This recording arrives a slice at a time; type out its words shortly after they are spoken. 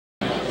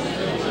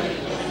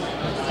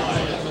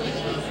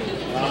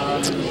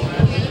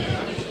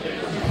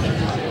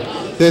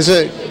There's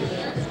a...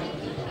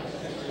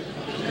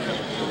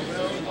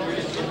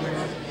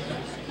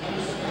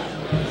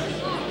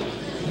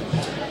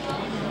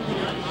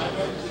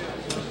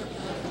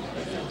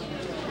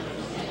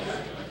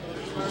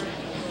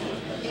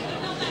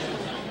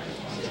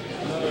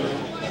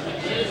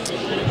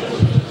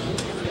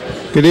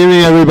 Good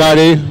evening,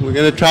 everybody. We're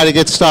going to try to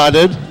get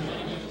started.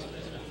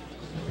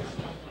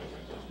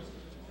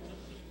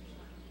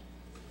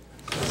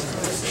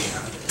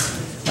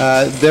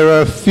 There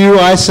are a few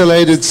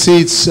isolated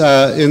seats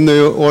in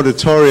the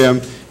auditorium.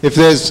 If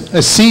there's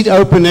a seat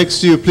open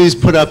next to you, please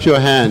put up your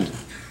hand.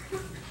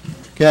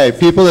 Okay,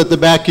 people at the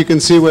back, you can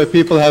see where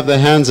people have their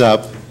hands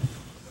up.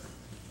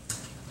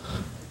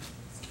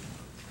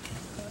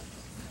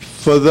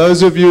 For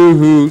those of you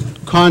who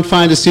can't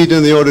find a seat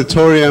in the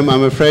auditorium,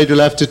 I'm afraid you'll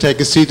have to take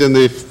a seat in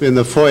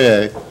the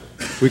foyer.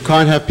 We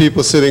can't have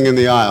people sitting in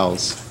the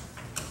aisles.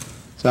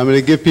 So I'm going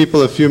to give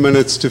people a few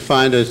minutes to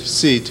find a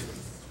seat.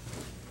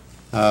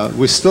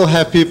 We still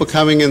have people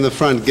coming in the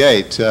front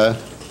gate, but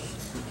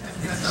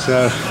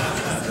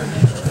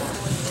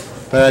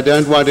I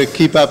don't want to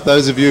keep up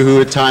those of you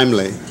who are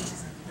timely.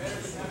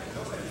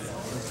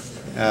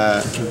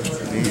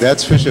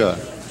 That's for sure.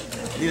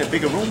 Need a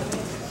bigger room?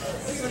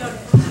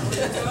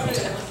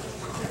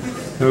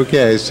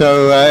 Okay,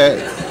 so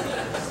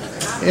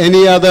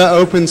any other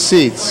open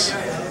seats?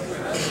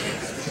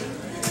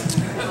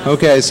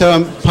 Okay, so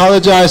I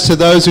apologize to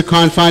those who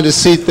can't find a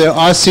seat. There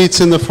are seats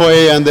in the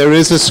foyer and there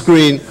is a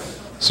screen,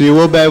 so you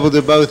will be able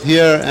to both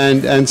hear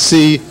and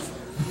see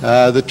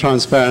the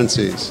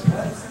transparencies.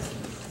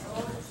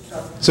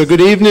 So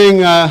good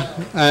evening.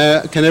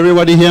 Can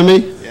everybody hear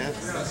me?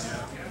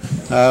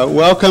 Yes.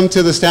 Welcome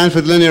to the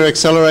Stanford Linear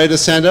Accelerator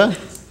Center.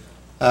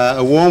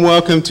 A warm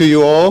welcome to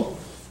you all.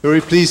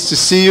 Very pleased to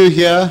see you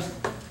here.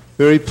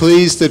 Very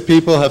pleased that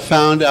people have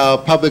found our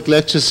public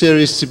lecture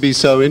series to be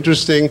so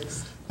interesting.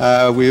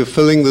 We are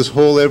filling this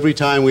hall every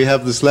time we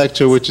have this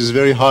lecture, which is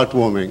very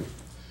heartwarming.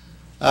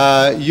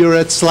 You're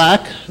at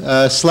SLAC.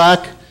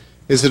 SLAC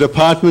is a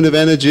Department of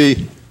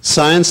Energy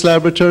science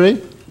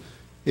laboratory.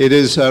 It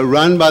is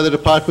run by the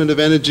Department of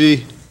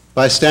Energy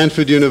by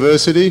Stanford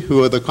University,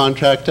 who are the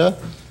contractor.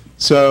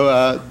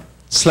 So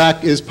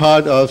SLAC is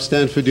part of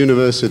Stanford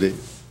University.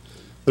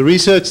 The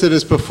research that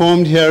is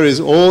performed here is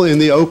all in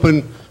the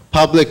open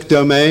public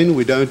domain.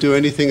 We don't do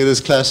anything that is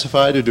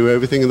classified. We do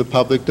everything in the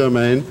public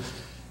domain.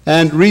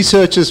 And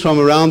researchers from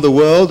around the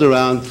world,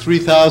 around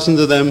 3,000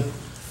 of them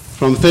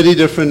from 30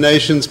 different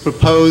nations,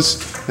 propose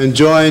and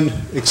join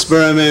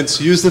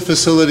experiments, use the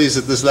facilities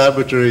at this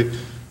laboratory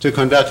to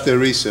conduct their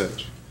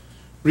research.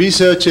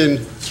 Research in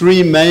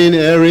three main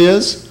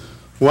areas.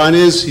 One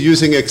is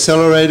using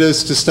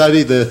accelerators to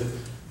study the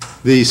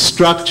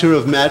structure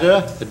of matter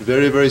at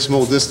very, very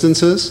small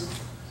distances.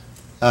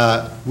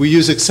 We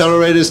use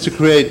accelerators to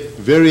create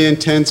very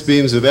intense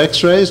beams of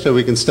X-rays so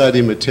we can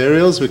study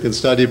materials, we can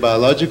study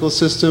biological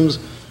systems,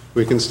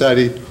 we can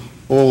study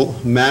all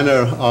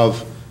manner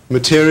of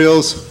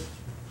materials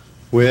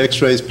where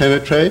X-rays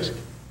penetrate.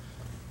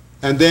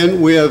 And then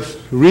we have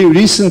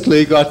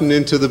recently gotten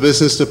into the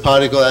business of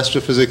particle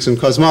astrophysics and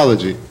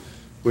cosmology,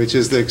 which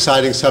is the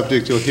exciting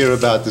subject you'll hear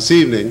about this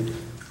evening.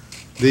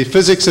 The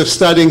physics of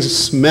studying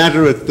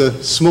matter at the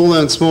smaller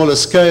and smaller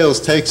scales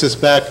takes us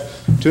back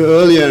to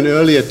earlier and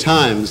earlier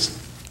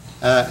times,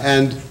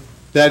 and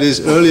that is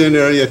earlier and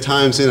earlier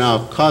times in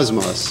our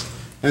cosmos.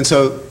 And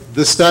so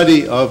the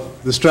study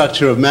of the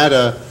structure of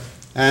matter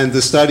and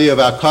the study of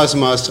our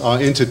cosmos are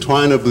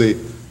intertwinably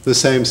the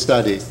same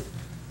study.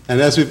 And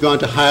as we've gone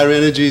to higher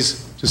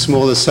energies, to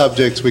smaller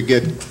subjects, we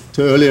get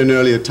to earlier and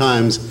earlier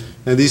times,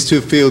 and these two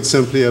fields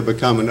simply have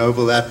become an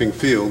overlapping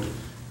field,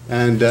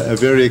 and a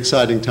very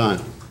exciting time.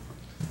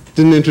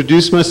 Didn't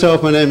introduce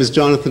myself. My name is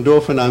Jonathan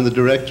Dorff, and I'm the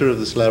director of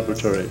this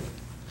laboratory.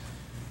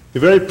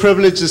 We're very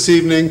privileged this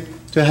evening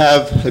to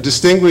have a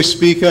distinguished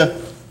speaker,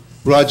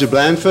 Roger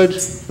Blandford,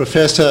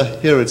 professor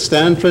here at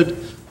Stanford,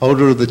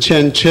 holder of the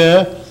Chen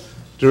Chair,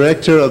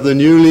 director of the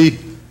newly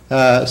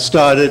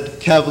started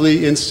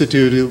Kavli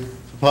Institute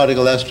for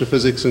Particle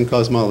Astrophysics and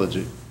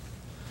Cosmology.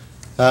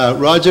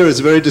 Roger is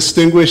a very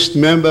distinguished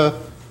member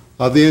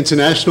of the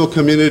international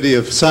community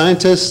of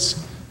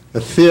scientists, a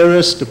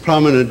theorist, a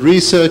prominent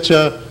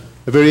researcher,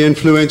 a very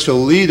influential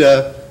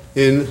leader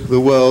in the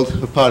world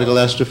of particle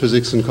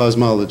astrophysics and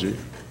cosmology.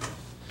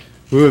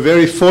 We were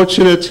very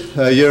fortunate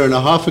a year and a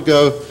half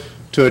ago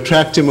to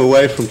attract him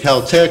away from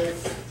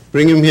Caltech,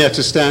 bring him here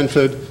to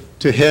Stanford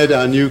to head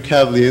our new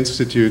Kavli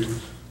Institute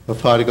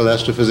of Particle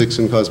Astrophysics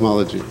and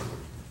Cosmology.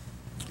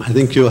 I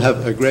think you'll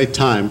have a great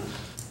time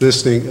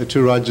listening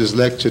to Roger's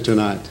lecture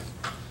tonight.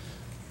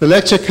 The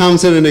lecture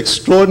comes at an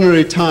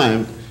extraordinary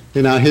time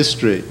in our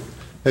history,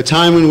 a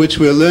time in which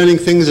we're learning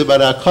things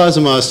about our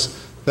cosmos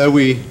that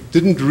we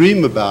didn't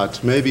dream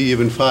about maybe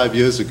even 5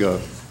 years ago.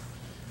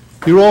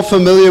 You're all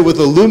familiar with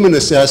the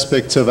luminous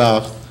aspects of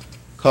our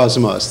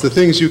cosmos, the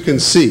things you can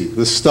see,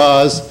 the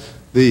stars,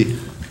 the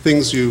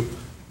things you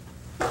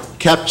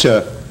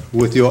capture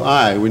with your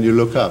eye when you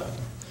look up.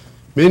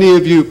 Many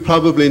of you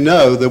probably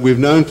know that we've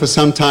known for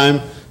some time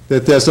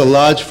that there's a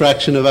large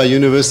fraction of our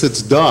universe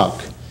that's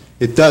dark.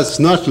 It's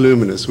not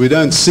luminous. We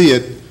don't see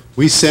it.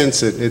 We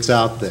sense it. It's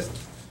out there.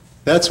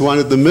 That's one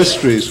of the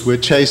mysteries we're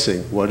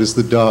chasing. What is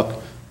the dark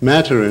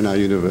matter in our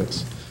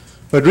universe?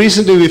 But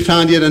recently we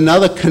found yet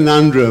another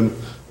conundrum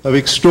of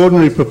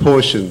extraordinary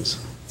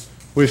proportions.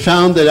 We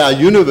found that our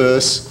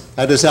universe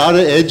at its outer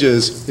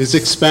edges is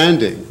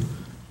expanding,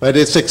 but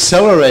it's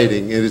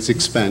accelerating in its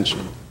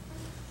expansion.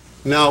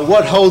 Now,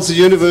 what holds the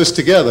universe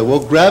together? Well,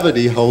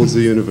 gravity holds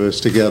the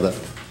universe together.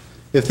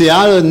 If the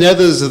outer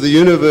nethers of the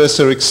universe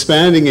are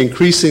expanding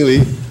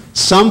increasingly,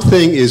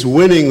 something is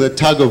winning the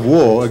tug of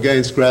war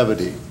against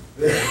gravity.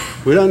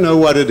 We don't know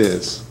what it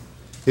is.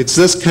 It's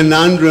this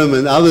conundrum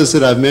and others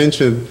that I've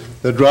mentioned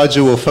that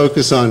Roger will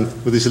focus on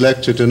with his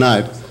lecture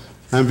tonight.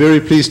 I'm very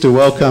pleased to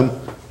welcome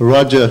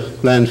Roger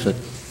Blandford.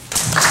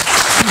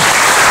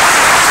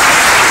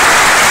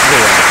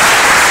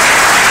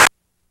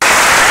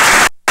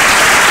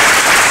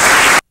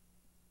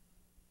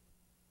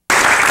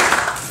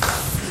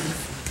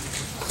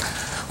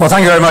 Well,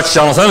 thank you very much,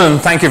 Jonathan,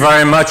 and thank you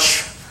very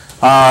much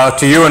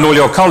to you and all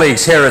your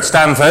colleagues here at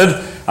Stanford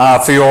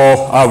for your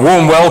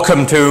warm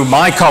welcome to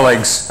my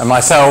colleagues and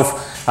myself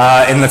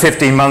in the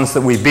 15 months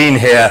that we've been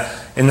here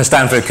in the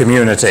Stanford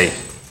community.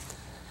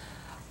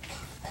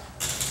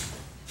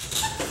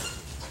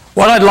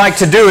 What I'd like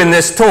to do in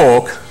this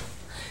talk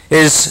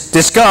is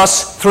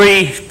discuss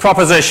three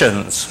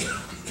propositions: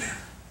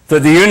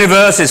 that the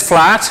universe is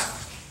flat,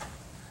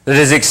 that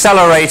it is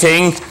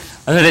accelerating,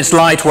 and that it's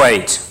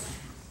lightweight.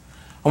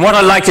 And what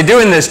I'd like to do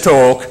in this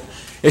talk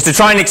is to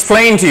try and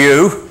explain to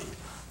you,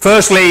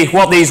 firstly,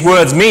 what these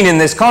words mean in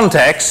this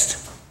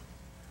context,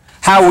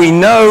 how we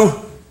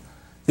know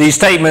these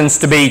statements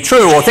to be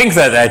true or think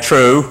that they're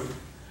true,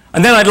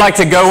 and then I'd like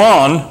to go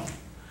on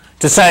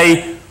to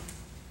say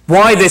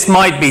why this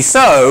might be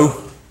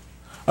so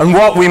and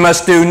what we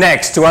must do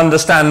next to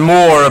understand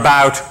more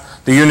about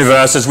the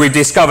universe as we've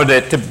discovered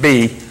it to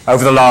be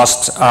over the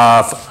last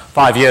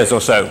 5 years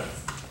or so.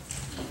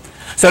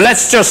 So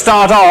let's just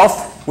start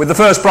off with the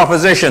first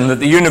proposition, that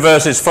the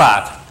universe is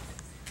flat.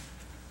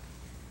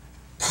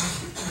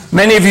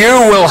 Many of you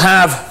will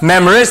have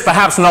memories,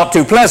 perhaps not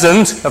too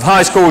pleasant, of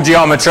high school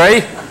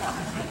geometry.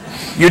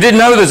 You did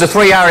know there's a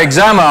 3-hour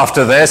exam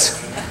after this.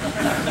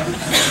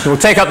 We'll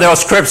take up your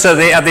scripts at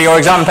your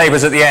exam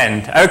papers at the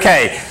end.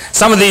 Okay,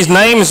 some of these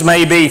names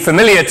may be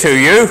familiar to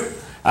you.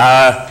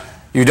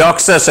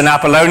 Eudoxus and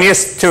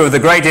Apollonius, two of the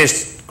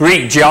greatest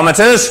Greek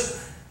geometers,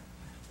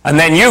 and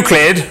then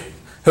Euclid,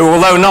 who,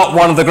 although not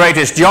one of the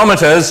greatest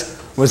geometers,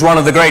 was one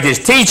of the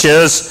greatest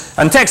teachers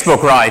and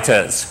textbook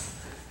writers.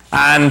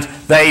 And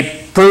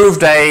they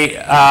proved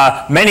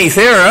many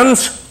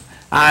theorems,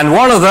 and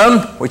one of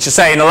them, which is,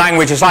 say, in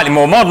a slightly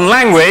more modern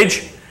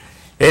language,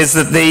 is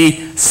that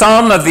the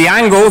sum of the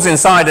angles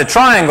inside a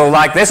triangle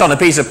like this on a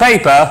piece of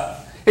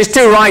paper is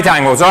 2 right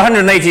angles, or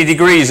 180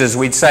 degrees, as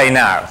we'd say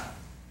now.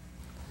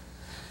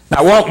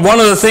 Now, one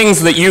of the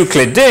things that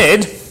Euclid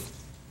did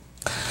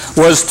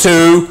was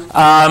to,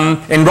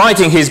 in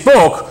writing his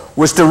book,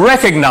 was to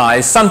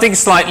recognize something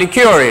slightly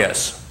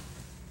curious.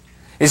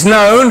 It's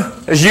known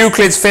as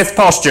Euclid's fifth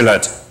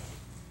postulate.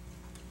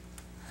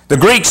 The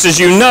Greeks, as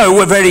you know,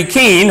 were very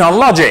keen on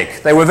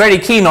logic. They were very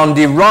keen on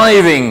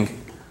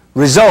deriving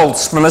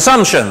results from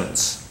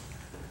assumptions.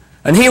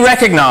 And he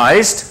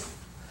recognized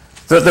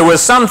that there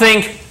was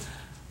something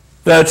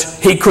that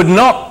he could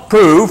not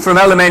prove from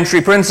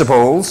elementary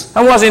principles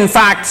and was in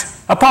fact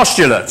a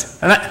postulate,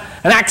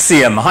 an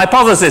axiom, a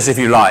hypothesis, if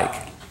you like.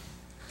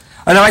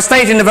 And I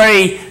state in a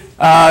very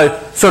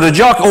sort of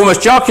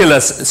almost jocular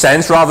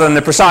sense, rather than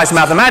the precise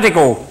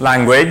mathematical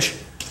language,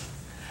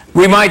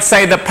 we might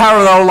say that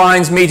parallel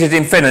lines meet at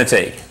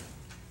infinity.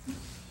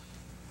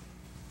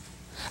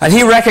 And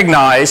he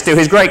recognized, to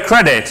his great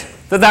credit,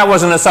 that that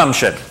was an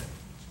assumption.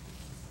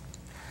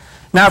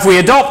 Now, if we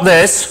adopt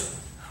this,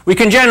 we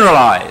can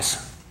generalize.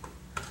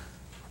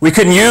 We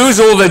can use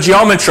all the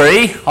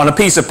geometry on a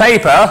piece of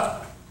paper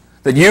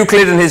that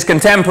Euclid and his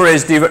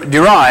contemporaries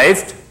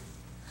derived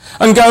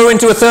and go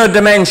into a third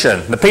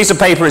dimension. The piece of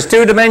paper is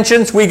 2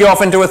 dimensions, we go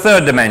off into a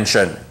third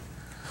dimension.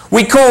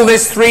 We call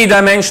this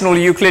 3-dimensional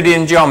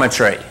Euclidean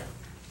geometry.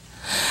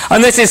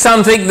 And this is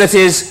something that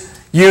is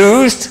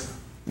used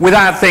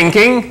without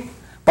thinking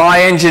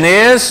by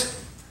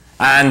engineers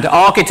and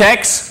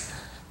architects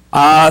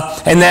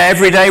in their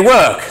everyday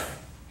work.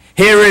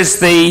 Here is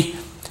the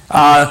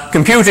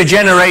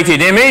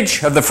computer-generated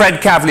image of the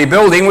Fred Kavli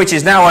building, which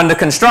is now under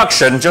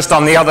construction just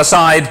on the other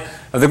side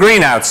of the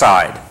green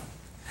outside.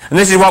 And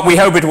this is what we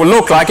hope it will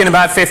look like in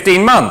about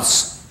 15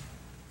 months.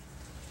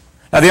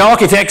 Now, the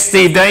architect,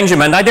 Steve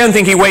Dangermond, I don't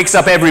think he wakes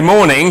up every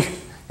morning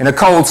in a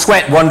cold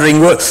sweat wondering,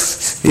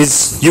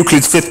 is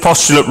Euclid's fifth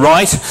postulate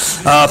right?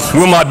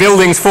 Will my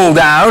buildings fall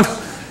down?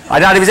 I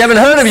doubt if he's ever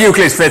heard of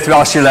Euclid's fifth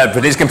postulate,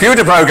 but his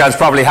computer programs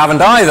probably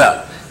haven't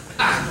either.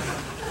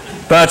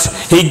 But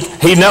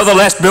he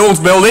nevertheless builds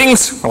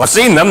buildings. Well, I've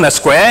seen them, they're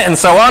square and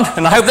so on,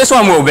 and I hope this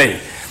one will be.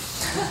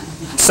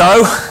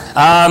 So,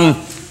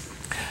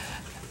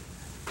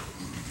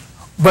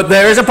 But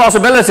there is a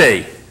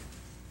possibility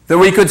that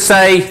we could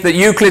say that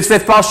Euclid's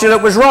fifth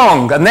postulate was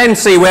wrong, and then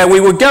see where we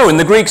would go. And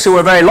the Greeks, who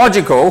were very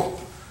logical,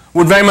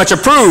 would very much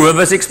approve of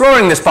us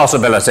exploring this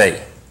possibility.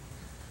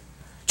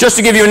 Just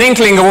to give you an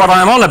inkling of what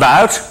I'm on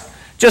about,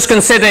 just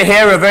consider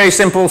here a very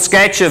simple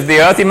sketch of the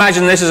Earth.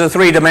 Imagine this is a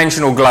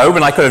three-dimensional globe,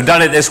 and I could have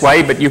done it this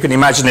way, but you can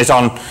imagine it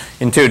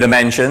in 2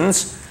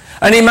 dimensions.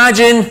 And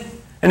imagine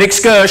an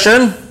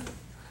excursion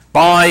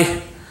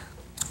by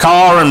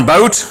car and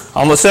boat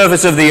on the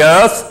surface of the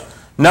Earth.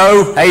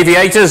 No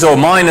aviators or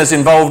miners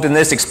involved in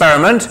this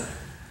experiment.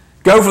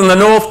 Go from the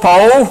North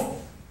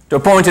Pole to a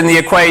point in the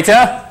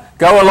equator,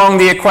 go along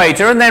the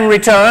equator, and then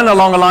return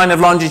along a line of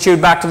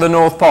longitude back to the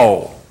North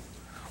Pole.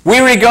 We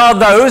regard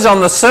those on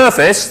the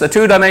surface, the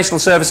 2-dimensional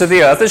surface of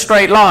the Earth, as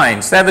straight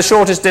lines. They're the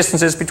shortest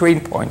distances between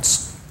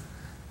points.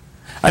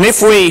 And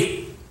if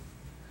we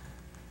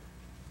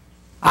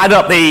add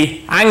up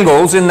the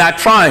angles in that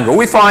triangle,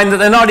 we find that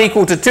they're not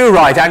equal to 2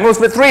 right angles,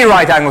 but 3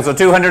 right angles, or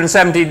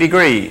 270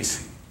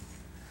 degrees.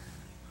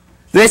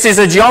 This is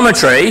a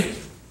geometry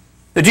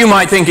that you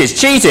might think is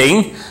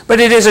cheating,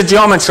 but it is a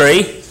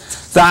geometry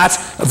that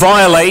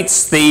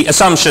violates the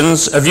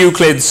assumptions of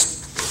Euclid's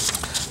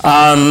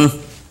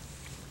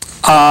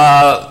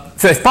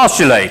fifth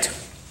postulate.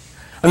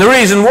 And the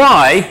reason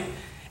why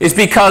is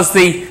because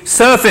the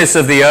surface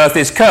of the Earth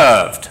is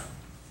curved.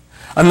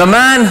 And the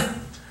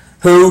man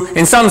who,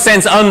 in some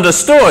sense,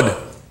 understood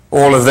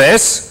all of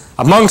this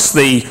amongst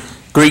the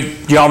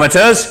Greek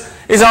geometers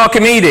is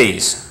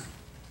Archimedes.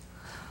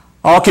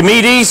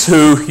 Archimedes,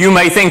 who you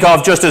may think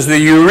of just as the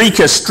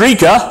Eureka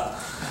Streaker,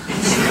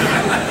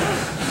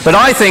 but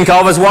I think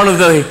of as one of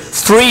the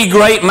 3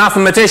 great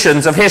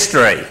mathematicians of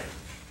history.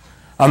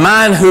 A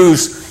man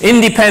whose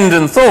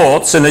independent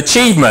thoughts and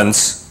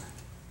achievements,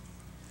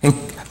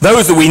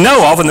 those that we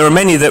know of, and there are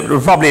many that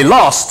were probably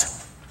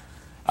lost,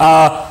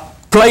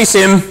 place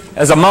him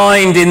as a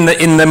mind in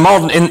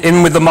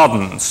with the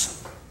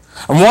moderns.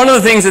 And one of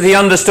the things that he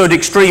understood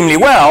extremely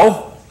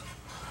well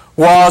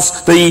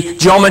was the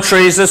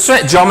geometry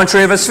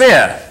of a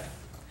sphere.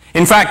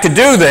 In fact, to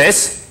do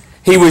this,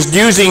 he was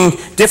using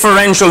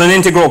differential and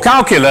integral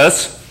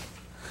calculus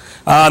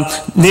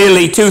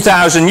nearly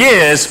 2,000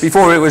 years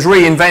before it was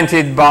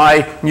reinvented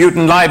by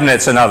Newton,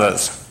 Leibniz, and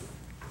others.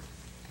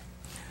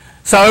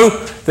 So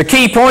the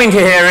key point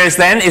here is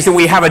that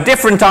we have a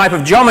different type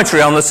of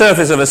geometry on the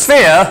surface of a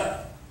sphere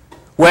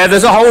where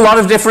there's a whole lot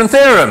of different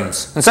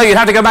theorems. And so you'd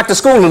have to go back to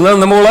school and learn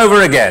them all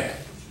over again.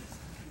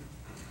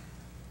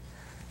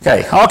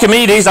 Okay,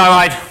 Archimedes, I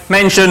might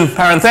mention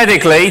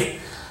parenthetically,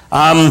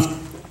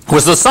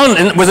 was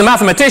a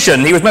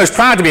mathematician. He was most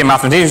proud to be a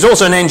mathematician. He was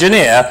also an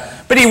engineer,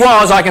 but he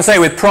was, I can say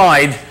with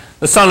pride,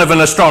 the son of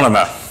an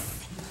astronomer,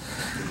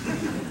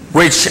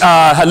 which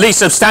at least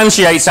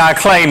substantiates our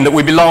claim that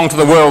we belong to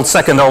the world's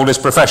 2nd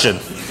oldest profession.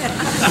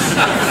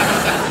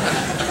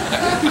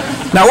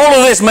 Now, all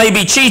of this may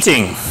be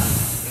cheating,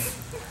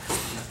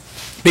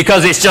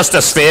 because it's just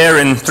a sphere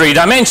in 3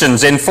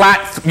 dimensions, in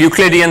flat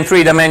Euclidean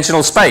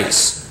 3-dimensional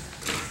space.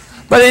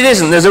 But it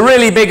isn't. There's a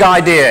really big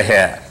idea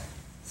here.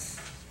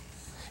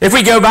 If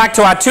we go back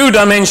to our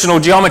 2-dimensional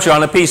geometry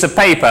on a piece of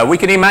paper, we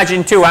can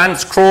imagine 2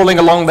 ants crawling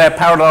along their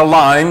parallel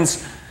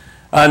lines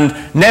and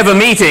never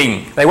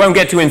meeting. They won't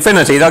get to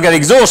infinity. They'll get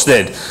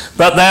exhausted,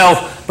 but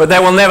they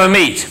will never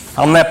meet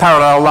on their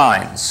parallel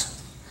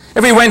lines.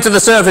 If we went to the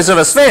surface of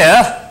a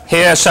sphere,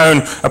 here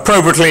shown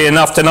appropriately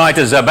enough tonight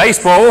as a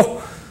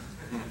baseball,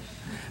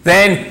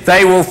 then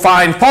they will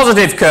find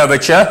positive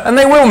curvature and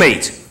they will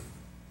meet.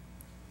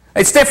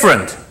 It's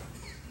different.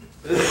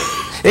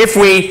 If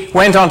we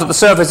went onto the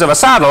surface of a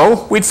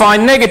saddle, we'd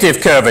find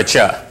negative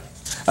curvature,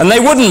 and they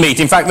wouldn't meet.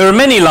 In fact, there are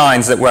many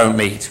lines that won't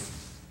meet.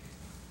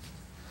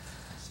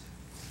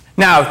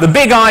 Now, the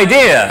big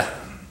idea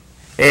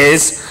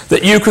is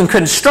that you can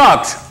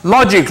construct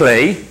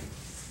logically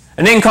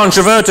and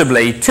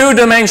incontrovertibly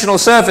 2-dimensional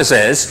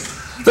surfaces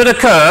that are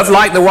curved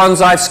like the ones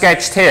I've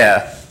sketched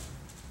here,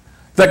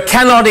 that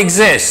cannot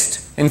exist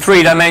in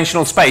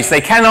 3-dimensional space. They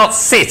cannot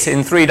sit in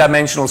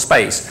 3-dimensional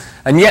space,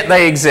 and yet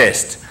they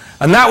exist.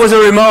 And that was a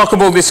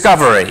remarkable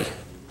discovery.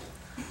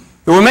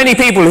 There were many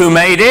people who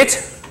made it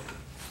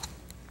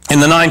in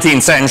the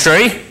 19th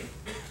century,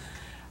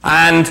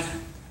 and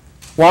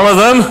one of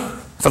them,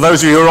 for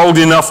those of you who are old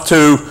enough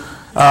to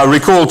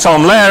recall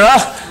Tom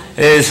Lehrer,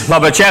 is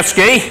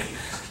Lobachevsky,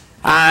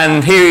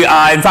 and he,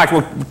 in fact,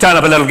 will turn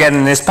up a little again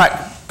in this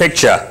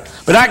picture.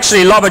 But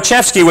actually,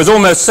 Lobachevsky was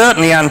almost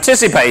certainly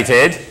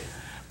anticipated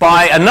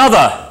by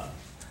another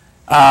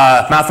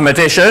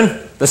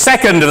mathematician, the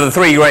second of the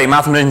 3 great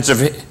mathematicians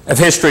of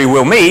history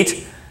we'll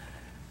meet,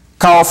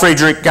 Carl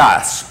Friedrich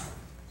Gauss.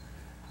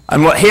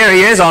 And here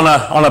he is on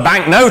a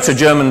banknote, a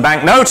German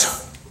banknote,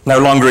 no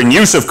longer in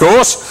use, of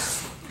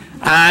course,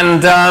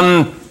 and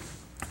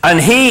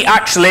he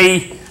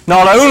actually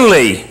not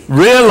only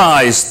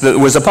realized that there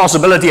was a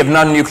possibility of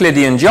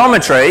non-Euclidean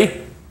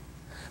geometry,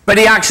 but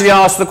he actually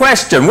asked the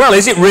question, well,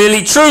 is it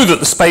really true that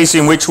the space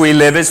in which we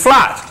live is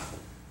flat?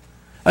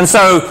 And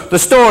so the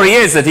story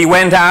is that he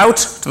went out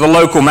to the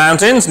local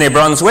mountains near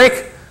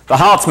Brunswick, the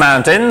Harz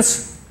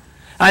Mountains,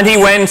 and he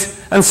went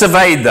and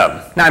surveyed them.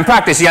 Now, in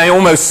practice, he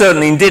almost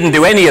certainly didn't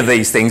do any of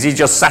these things. He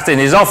just sat in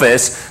his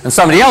office, and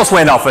somebody else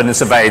went off and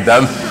surveyed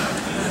them.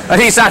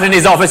 And he sat in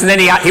his office, and then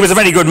he was a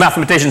very good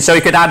mathematician, so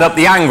he could add up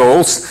the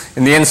angles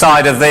in the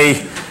inside of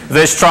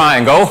this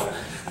triangle,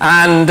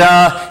 and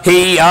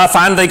he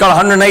found they got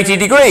 180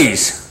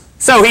 degrees.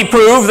 So he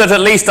proved that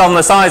at least on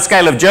the size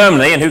scale of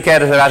Germany, and who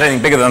cared if it had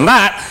anything bigger than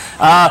that,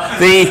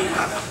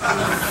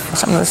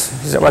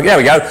 there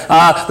we go.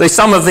 The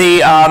sum of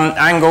the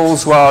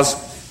angles was,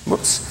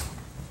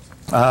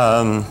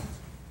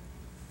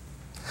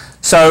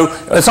 so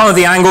the sum of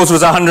the angles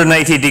was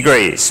 180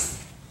 degrees.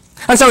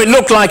 And so it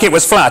looked like it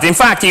was flat. In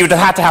fact, you'd have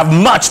had to have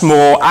much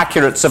more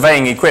accurate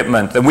surveying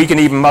equipment than we can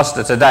even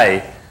muster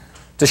today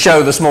to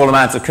show the small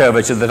amounts of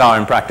curvature that are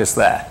in practice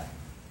there.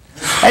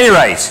 At any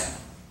rate,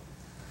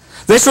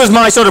 this was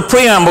my sort of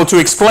preamble to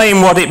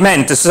explain what it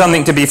meant for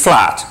something to be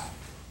flat.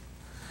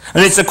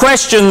 And it's a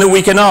question that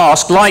we can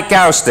ask, like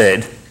Gauss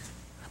did,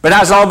 but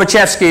as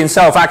Lobachevsky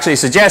himself actually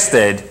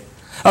suggested,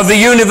 of the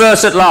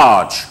universe at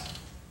large.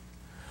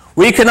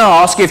 We can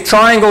ask if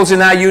triangles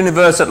in our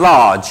universe at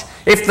large,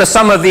 if the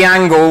sum of the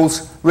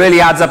angles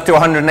really adds up to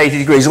 180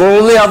 degrees, or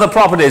all the other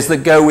properties that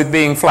go with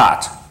being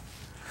flat.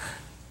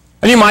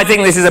 And you might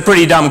think this is a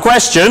pretty dumb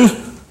question,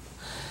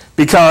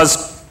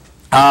 because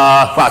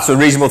that's a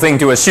reasonable thing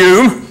to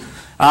assume.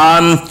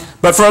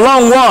 But for a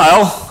long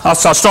while,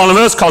 us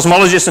astronomers,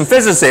 cosmologists, and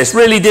physicists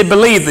really did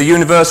believe the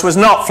universe was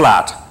not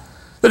flat,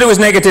 that it was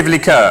negatively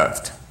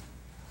curved.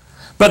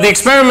 But the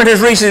experiment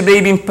has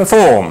recently been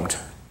performed.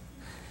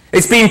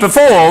 It's been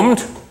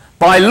performed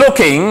by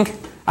looking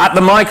at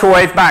the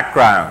microwave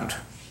background.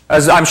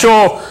 As I'm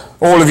sure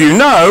all of you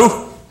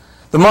know,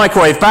 the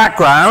microwave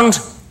background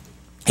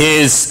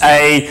is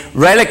a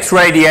relic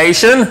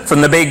radiation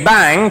from the Big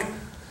Bang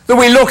that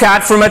we look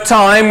at from a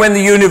time when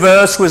the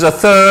universe was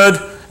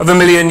 1/3 of a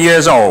million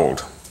years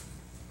old,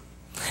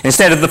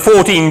 instead of the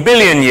 14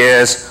 billion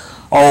years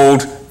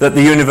old that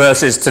the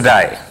universe is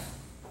today.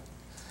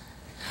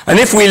 And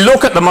if we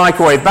look at the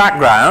microwave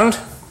background,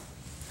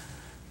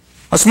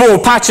 a small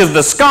patch of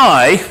the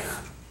sky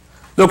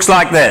looks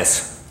like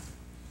this.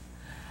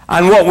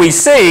 And what we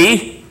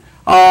see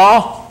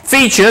are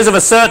features of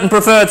a certain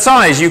preferred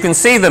size. You can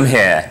see them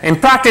here. In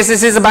practice,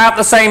 this is about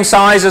the same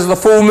size as the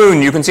full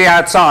moon you can see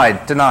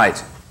outside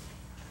tonight.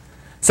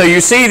 So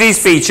you see these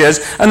features,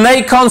 and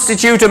they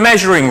constitute a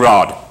measuring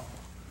rod.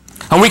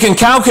 And we can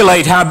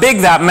calculate how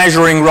big that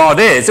measuring rod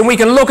is, and we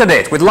can look at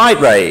it with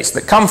light rays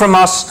that come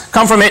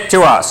from it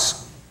to us.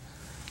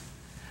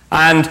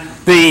 And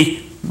the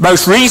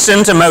most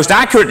recent and most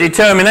accurate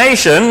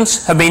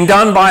determinations have been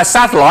done by a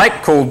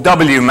satellite called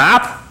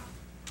WMAP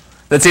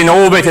that's in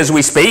orbit as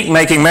we speak,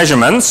 making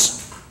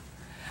measurements.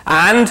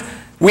 And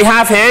we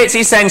have here, it's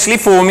essentially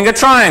forming a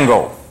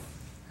triangle.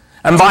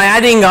 And by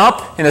adding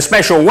up in a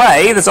special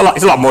way, there's a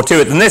lot more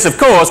to it than this, of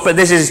course, but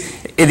this is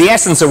the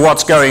essence of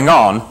what's going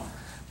on.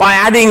 By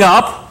adding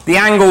up the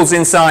angles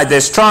inside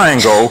this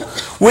triangle,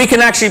 we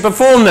can actually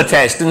perform the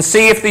test and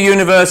see if the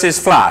universe is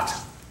flat.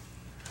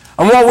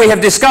 And what we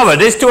have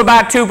discovered is, to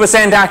about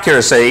 2%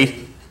 accuracy,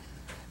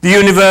 the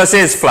universe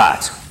is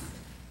flat.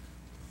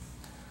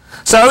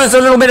 So there's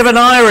a little bit of an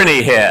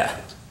irony here.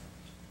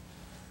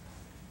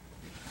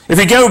 If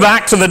we go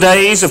back to the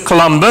days of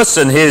Columbus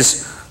and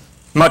his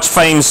much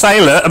famed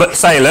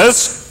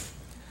sailors,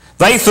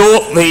 they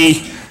thought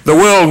the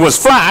world was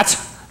flat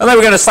and they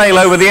were going to sail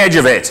over the edge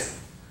of it,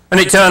 and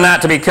it turned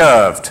out to be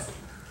curved.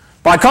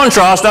 By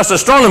contrast, us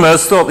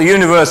astronomers thought the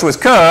universe was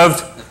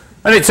curved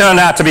and it turned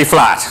out to be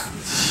flat.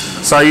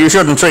 So you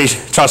shouldn't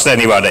trust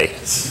anybody.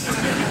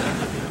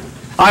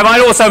 I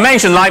might also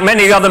mention, like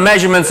many other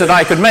measurements that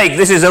I could make,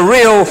 this is a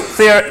real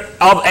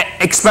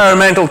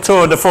experimental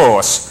tour de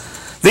force.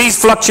 These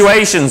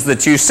fluctuations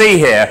that you see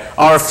here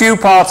are a few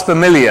parts per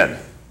million.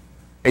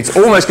 It's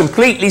almost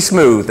completely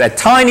smooth. They're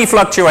tiny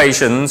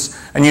fluctuations,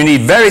 and you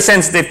need very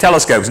sensitive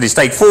telescopes. It's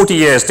taken 40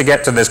 years to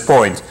get to this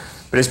point,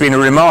 but it's been a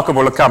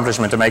remarkable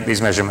accomplishment to make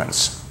these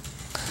measurements.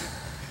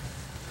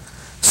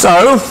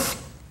 So,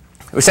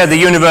 we said the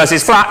universe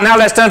is flat. Now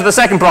let's turn to the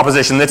second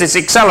proposition, that it's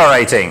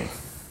accelerating.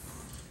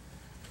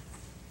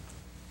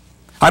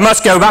 I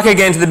must go back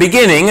again to the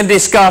beginning and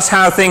discuss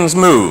how things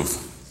move.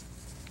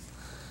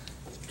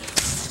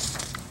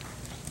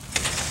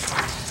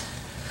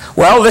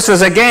 Well, this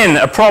was again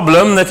a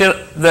problem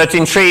that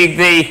intrigued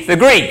the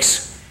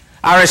Greeks.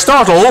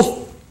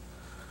 Aristotle,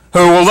 who,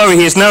 although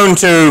he is known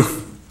to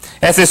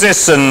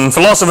ethicists and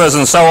philosophers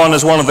and so on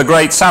as one of the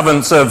great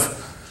savants of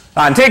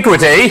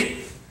antiquity,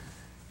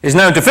 is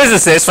known to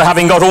physicists for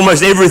having got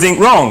almost everything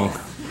wrong.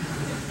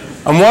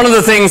 And one of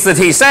the things that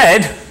he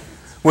said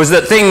was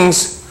that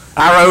things,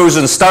 arrows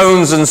and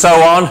stones and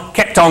so on,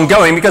 kept on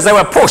going because they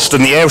were pushed,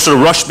 and the air sort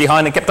of rushed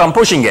behind and kept on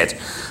pushing it.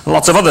 And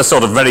lots of other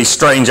sort of very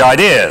strange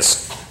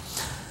ideas.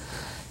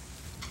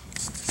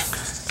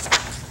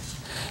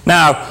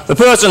 Now, the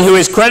person who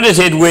is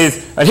credited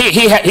with, and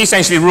he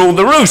essentially ruled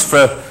the roost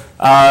for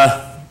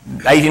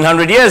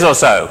 1800 years or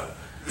so.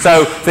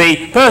 So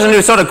the person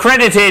who's sort of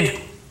credited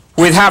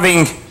with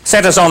having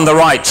set us on the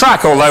right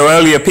track, although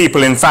earlier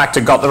people in fact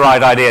had got the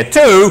right idea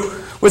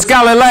too, was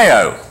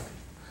Galileo.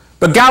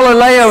 But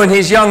Galileo, in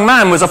his young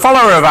man, was a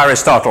follower of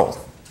Aristotle,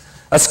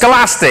 a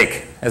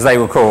scholastic, as they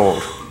were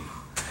called.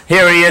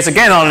 Here he is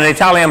again on an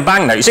Italian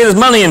banknote. You see, there's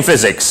money in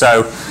physics, so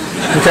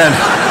you can...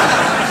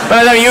 But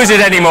I don't use it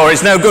anymore,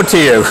 it's no good to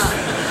you.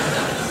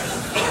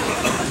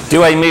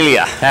 Due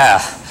Emilia, yeah.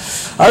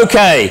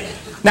 Okay,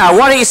 now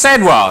what he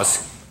said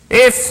was,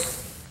 if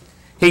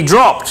he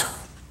dropped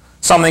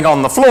something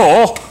on the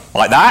floor,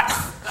 like that,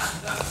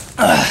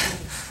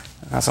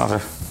 that's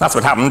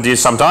what happened to you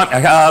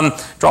sometime,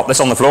 drop this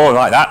on the floor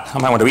like that, I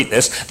might want to eat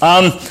this,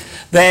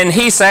 then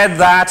he said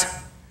that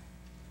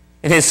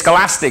in his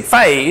scholastic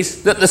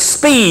phase, that the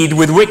speed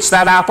with which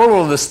that apple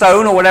or the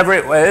stone or whatever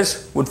it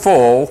was would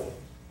fall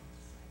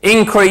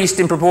increased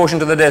in proportion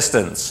to the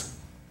distance.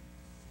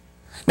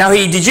 Now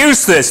he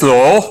deduced this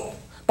law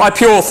by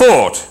pure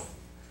thought.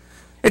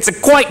 It's a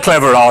quite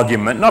clever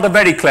argument, not a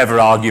very clever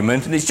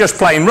argument, and it's just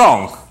plain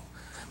wrong.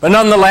 But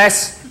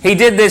nonetheless, he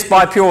did this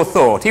by pure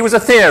thought. He was a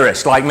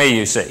theorist like me,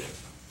 you see.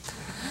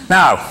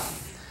 Now,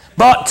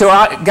 but to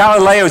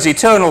Galileo's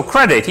eternal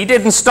credit, he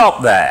didn't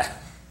stop there.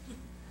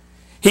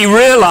 He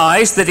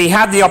realized that he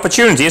had the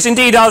opportunity, as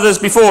indeed others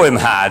before him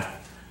had,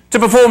 to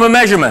perform a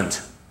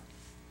measurement.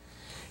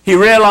 He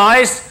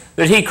realized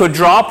that he could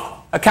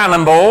drop a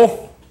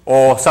cannonball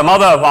or some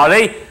other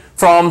body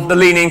from the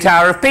Leaning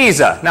Tower of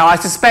Pisa. Now, I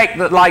suspect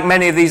that, like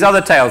many of these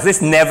other tales,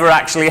 this never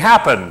actually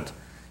happened.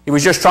 He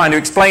was just trying to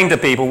explain to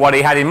people what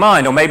he had in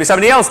mind, or maybe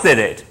somebody else did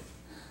it.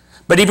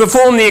 But he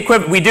performed the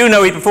equivalent, we do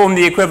know he performed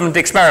the equivalent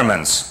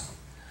experiments.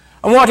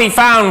 And what he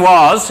found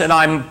was, and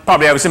I'm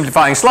probably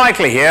oversimplifying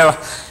slightly here,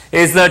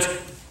 is that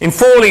in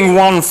falling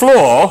one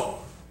floor,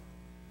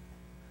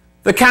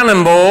 the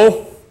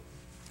cannonball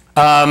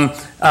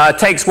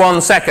takes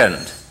 1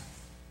 second.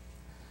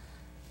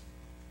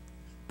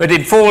 But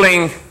in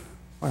falling,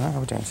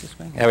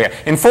 there we go.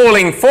 In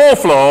falling 4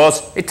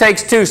 floors, it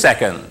takes 2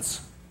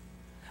 seconds.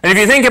 And if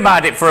you think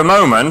about it for a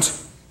moment,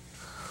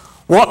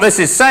 what this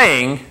is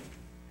saying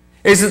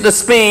is that the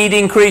speed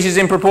increases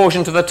in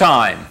proportion to the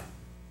time.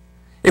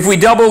 If we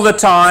double the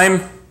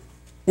time,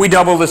 we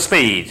double the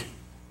speed.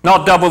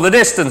 Not double the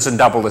distance and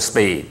double the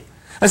speed.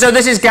 And so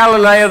this is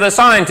Galileo the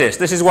scientist.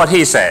 This is what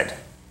he said.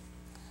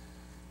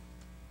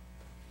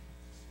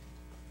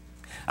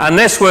 And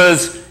this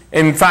was,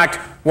 in fact,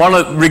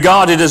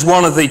 regarded as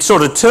one of the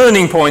sort of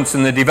turning points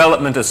in the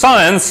development of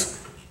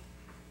science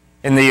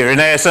in the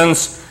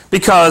Renaissance,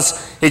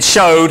 because it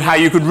showed how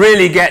you could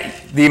really get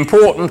the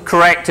important,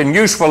 correct, and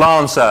useful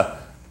answer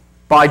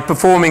by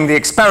performing the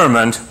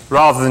experiment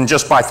rather than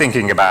just by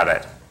thinking about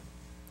it.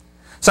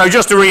 So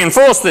just to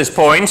reinforce this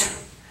point,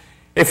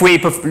 if we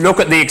look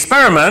at the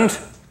experiment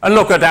and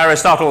look at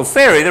Aristotle's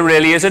theory, there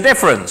really is a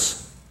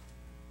difference.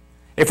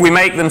 If we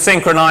make them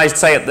synchronized,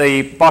 say at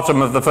the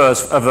bottom of the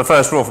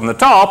first floor from the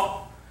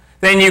top,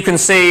 then you can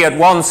see at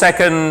 1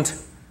 second,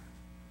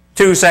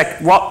 2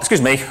 seconds,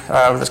 excuse me,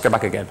 let's go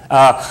back again.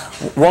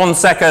 1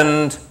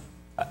 second,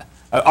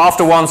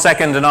 after 1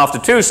 second and after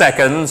 2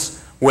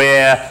 seconds,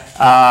 we're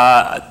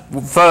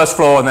first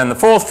floor and then the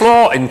fourth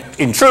floor,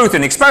 in truth,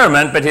 in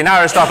experiment, but in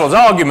Aristotle's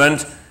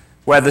argument,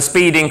 where the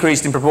speed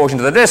increased in proportion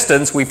to the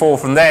distance, we fall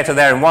from there to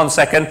there in 1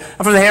 second, and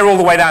from here all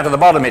the way down to the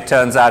bottom, it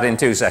turns out, in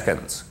 2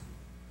 seconds.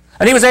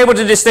 And he was able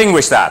to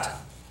distinguish that.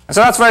 And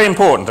so that's very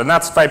important, and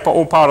that's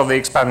all part of the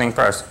expanding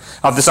process,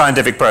 of the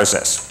scientific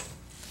process.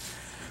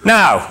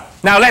 Now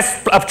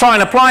let's try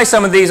and apply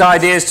some of these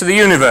ideas to the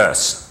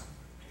universe.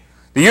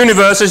 The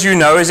universe, as you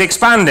know, is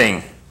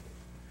expanding.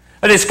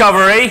 A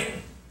discovery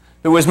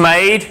that was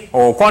made,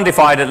 or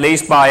quantified at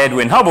least, by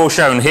Edwin Hubble,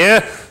 shown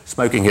here,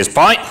 smoking his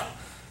pipe.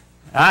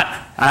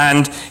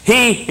 And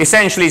he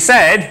essentially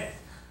said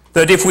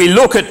that if we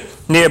look at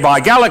nearby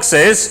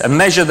galaxies and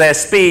measure their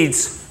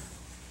speeds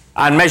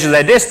and measure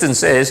their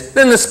distances,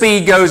 then the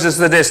speed goes as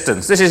the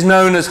distance. This is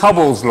known as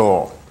Hubble's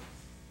law.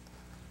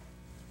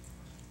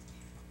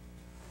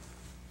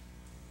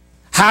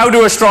 How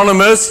do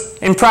astronomers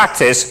in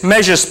practice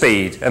measure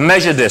speed and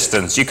measure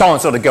distance? You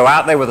can't sort of go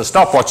out there with a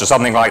stopwatch or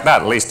something like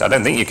that, at least I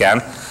don't think you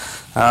can.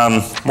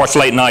 Watch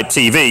late night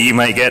TV, you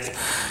may get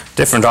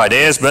different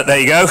ideas, but there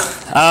you go.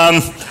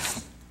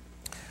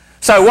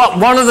 So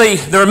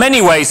there are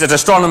many ways that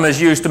astronomers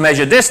use to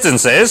measure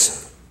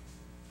distances.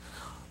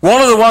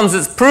 One of the ones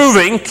that's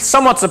proving,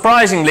 somewhat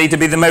surprisingly, to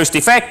be the most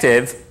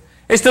effective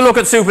is to look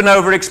at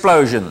supernova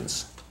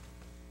explosions.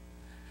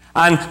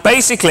 And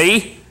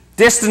basically,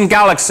 distant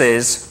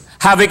galaxies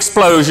have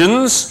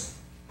explosions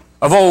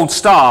of old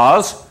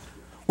stars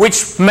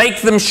which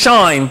make them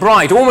shine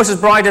bright, almost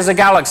as bright as a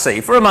galaxy,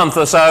 for a month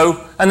or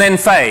so, and then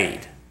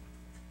fade.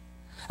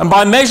 And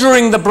by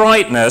measuring the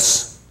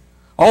brightness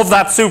of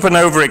that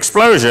supernova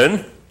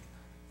explosion,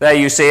 there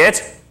you see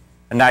it,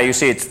 and now you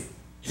see it,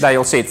 there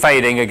you'll see it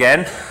fading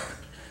again.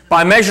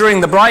 By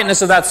measuring the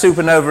brightness of that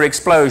supernova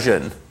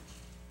explosion,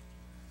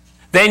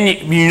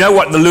 then you know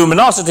what the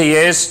luminosity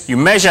is, you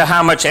measure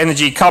how much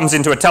energy comes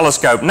into a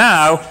telescope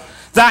now,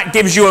 that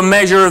gives you a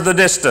measure of the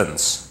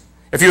distance.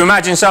 If you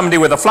imagine somebody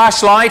with a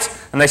flashlight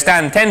and they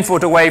stand 10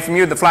 foot away from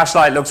you, the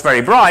flashlight looks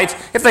very bright.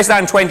 If they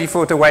stand 20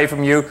 foot away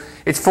from you,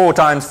 it's 4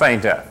 times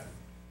fainter.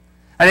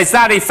 And it's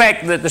that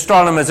effect that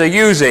astronomers are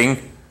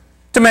using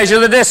to measure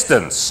the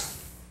distance.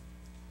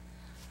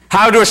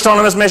 How do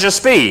astronomers measure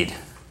speed?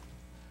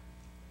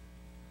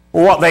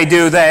 Well, what they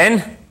do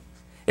then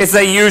is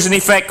they use an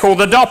effect called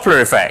the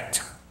Doppler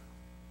effect.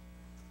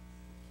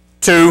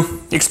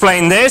 To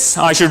explain this,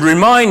 I should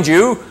remind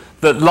you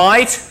that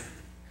light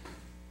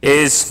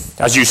is,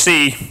 as you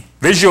see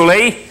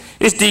visually,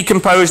 is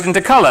decomposed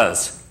into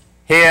colours.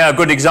 Here a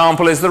good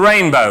example is the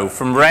rainbow,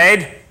 from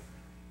red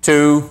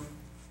to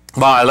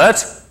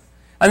violet,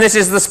 and this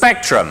is the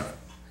spectrum.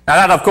 Now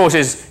that of course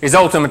is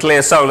ultimately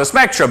a solar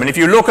spectrum, and if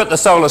you look at the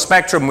solar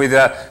spectrum with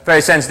a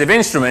very sensitive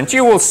instrument,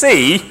 you will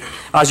see,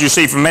 as you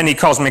see from many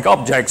cosmic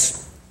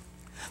objects,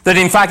 that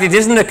in fact it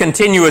isn't a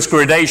continuous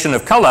gradation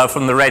of colour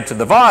from the red to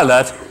the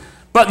violet,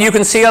 but you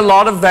can see a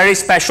lot of very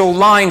special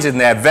lines in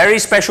there, very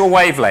special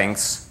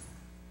wavelengths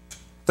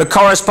that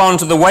correspond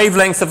to the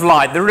wavelengths of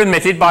light that are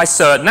emitted by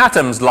certain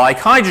atoms like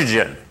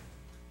hydrogen.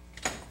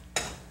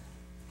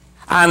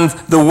 And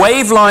the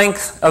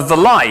wavelength of the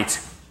light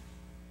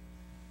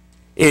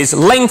is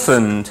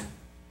lengthened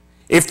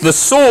if the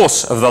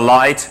source of the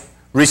light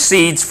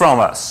recedes from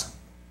us.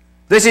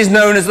 This is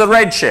known as the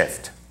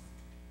redshift.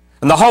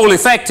 And the whole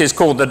effect is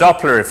called the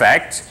Doppler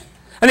effect.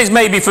 And it's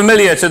maybe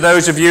familiar to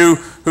those of you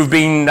who've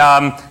been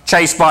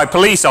chased by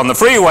police on the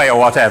freeway or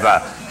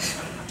whatever.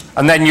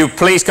 And then your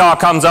police car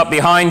comes up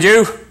behind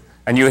you,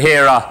 and you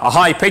hear a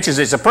high pitch as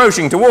it's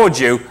approaching towards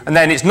you, and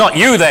then it's not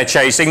you they're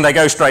chasing, they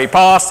go straight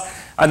past,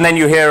 and then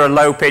you hear a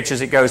low pitch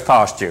as it goes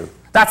past you.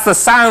 That's the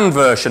sound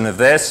version of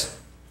this.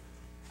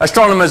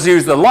 Astronomers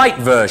use the light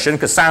version,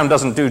 because sound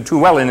doesn't do too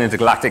well in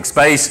intergalactic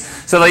space,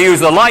 so they use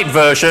the light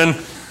version,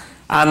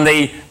 and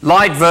the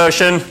light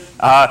version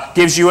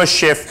gives you a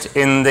shift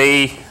in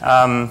the,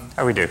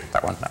 how we do?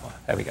 That one,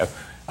 there we go.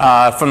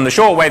 From the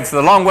short wave to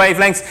the long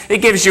wavelengths,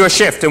 it gives you a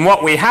shift. And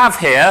what we have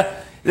here,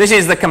 this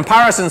is the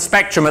comparison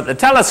spectrum at the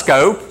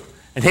telescope,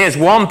 and here's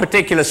one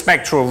particular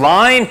spectral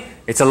line.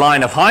 It's a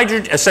line of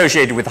hydrogen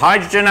associated with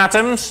hydrogen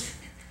atoms,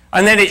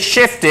 and then it's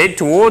shifted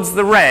towards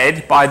the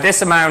red by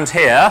this amount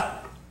here.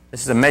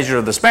 This is a measure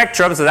of the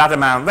spectrum, so that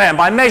amount there. And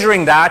by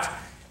measuring that,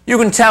 you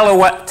can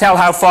tell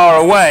how far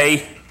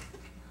away,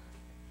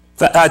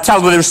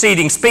 tell the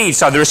receding speed,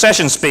 so the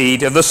recession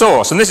speed of the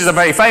source. And this is a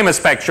very famous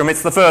spectrum.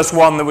 It's the first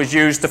one that was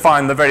used to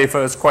find the very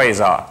first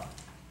quasar.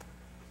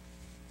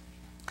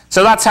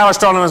 So that's how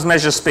astronomers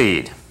measure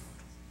speed,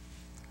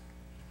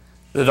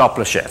 the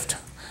Doppler shift.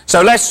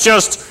 So let's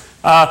just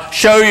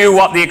show you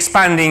what the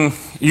expanding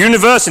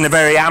universe in a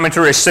very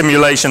amateurish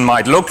simulation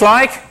might look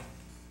like.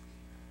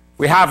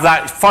 We have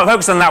that,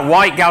 focus on that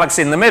white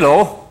galaxy in the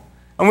middle,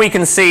 and we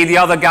can see the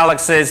other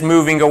galaxies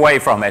moving away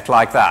from it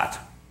like that.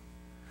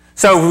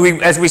 So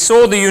as we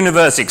saw the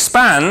universe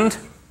expand,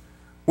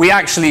 we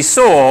actually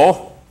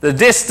saw the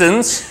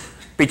distance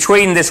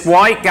between this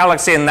white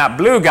galaxy and that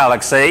blue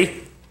galaxy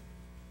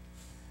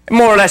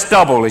more or less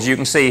double, as you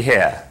can see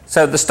here.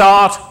 So at the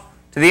start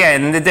to the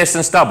end, the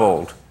distance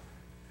doubled.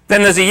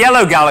 Then there's a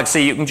yellow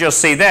galaxy you can just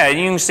see there, and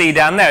you can see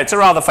down there, it's a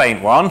rather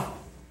faint one.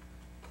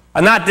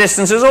 And that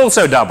distance has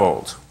also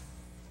doubled.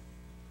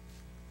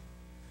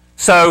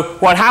 So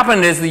what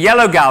happened is the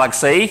yellow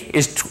galaxy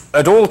is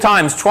at all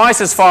times twice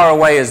as far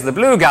away as the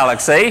blue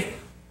galaxy,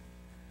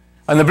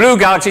 and the blue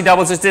galaxy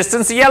doubles its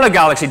distance, the yellow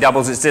galaxy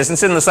doubles its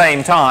distance in the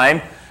same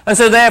time, and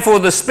so therefore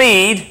the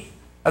speed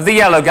of the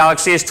yellow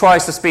galaxy is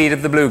twice the speed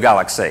of the blue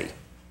galaxy.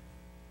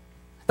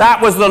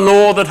 That was the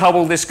law that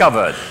Hubble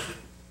discovered.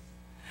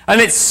 And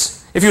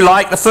it's, if you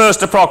like, the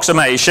first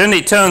approximation.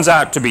 It turns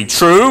out to be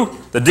true.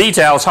 The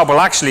details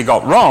Hubble actually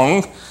got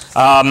wrong,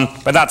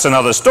 but that's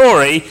another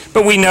story.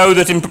 But we know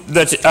that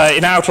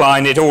in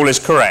outline it all is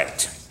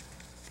correct.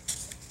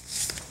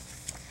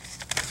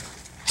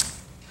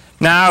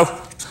 Now,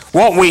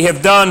 what we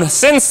have done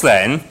since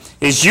then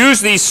is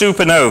use these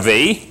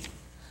supernovae,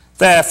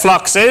 their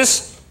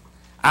fluxes,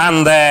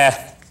 and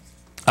their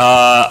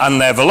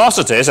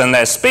velocities and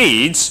their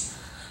speeds,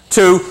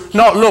 to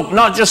look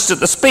not just at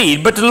the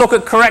speed, but to look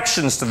at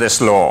corrections to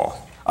this law.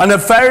 And a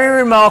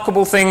very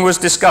remarkable thing was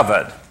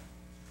discovered.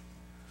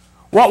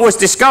 What was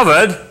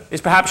discovered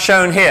is perhaps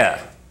shown here.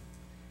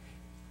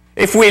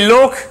 If we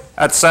look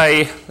at,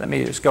 say, let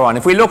me just go on.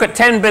 If we look at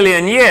 10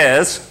 billion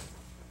years,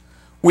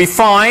 we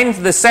find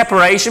the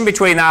separation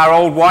between our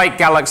old white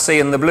galaxy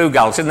and the blue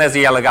galaxy, and there's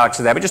the yellow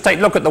galaxy there, but just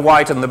look at the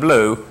white and the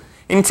blue.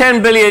 In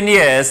 10 billion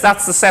years,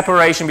 that's the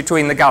separation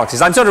between the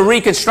galaxies. I'm sort of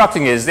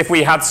reconstructing it as if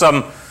we had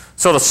some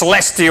sort of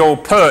celestial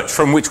perch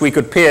from which we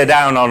could peer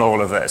down on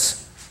all of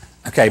this.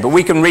 Okay, but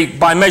we can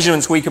by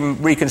measurements we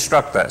can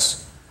reconstruct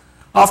this.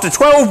 After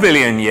 12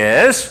 billion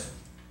years,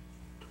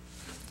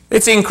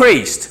 it's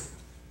increased.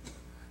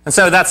 And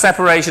so that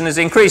separation has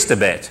increased a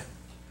bit.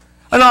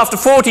 And after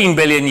 14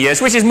 billion years,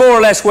 which is more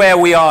or less where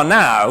we are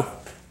now,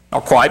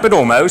 not quite, but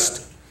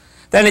almost,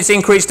 then it's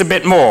increased a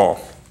bit more.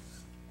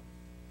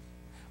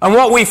 And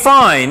what we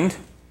find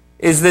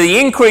is the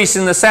increase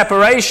in the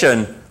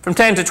separation from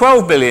 10 to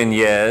 12 billion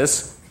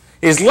years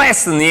is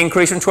less than the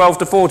increase from 12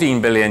 to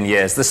 14 billion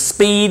years. The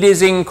speed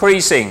is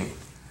increasing.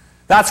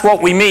 That's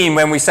what we mean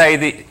when we say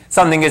that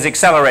something is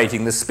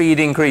accelerating. The speed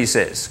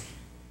increases.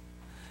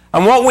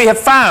 And what we have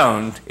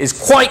found is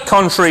quite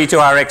contrary to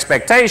our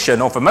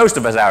expectation, or for most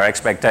of us our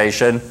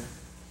expectation,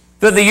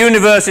 that the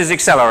universe is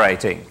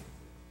accelerating.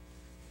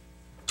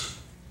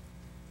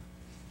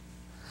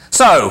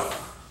 So,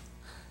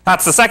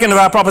 that's the second of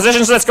our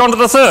propositions. Let's go on to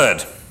the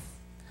third.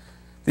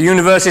 The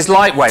universe is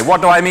lightweight.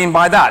 What do I mean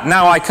by that?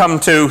 Now I come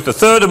to the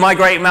third of my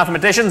great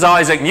mathematicians,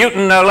 Isaac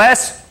Newton, no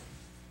less.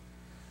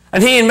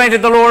 And he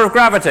invented the law of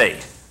gravity.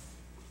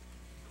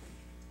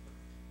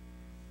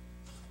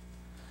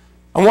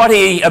 And what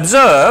he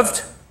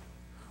observed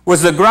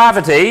was that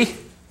gravity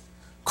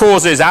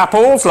causes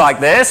apples like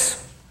this,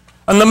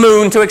 and the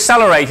moon to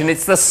accelerate. And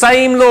it's the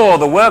same law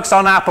that works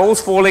on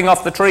apples falling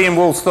off the tree in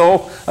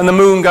Woolsthorpe and the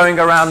moon going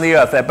around the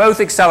Earth. They're both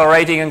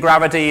accelerating, and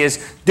gravity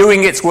is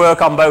doing its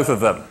work on both of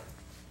them.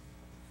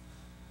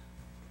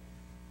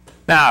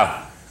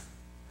 Now,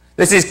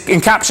 this is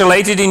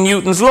encapsulated in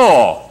Newton's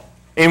law.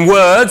 In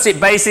words, it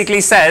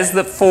basically says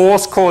that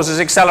force causes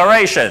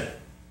acceleration.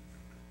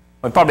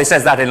 Well, it probably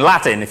says that in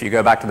Latin if you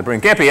go back to the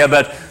Principia,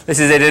 but this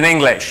is it in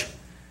English.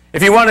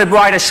 If you want to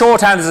write a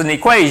shorthand as an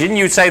equation,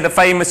 you'd say the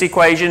famous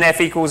equation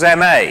F equals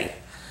ma.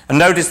 And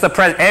notice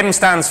the m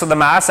stands for the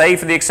mass, a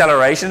for the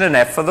acceleration, and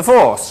F for the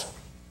force.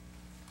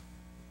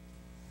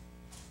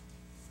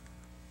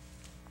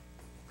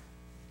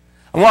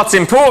 And what's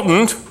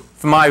important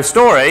for my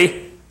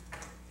story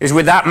is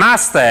with that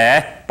mass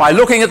there, by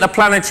looking at the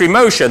planetary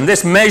motion,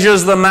 this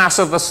measures the mass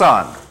of the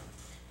sun.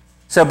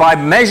 So by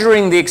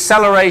measuring the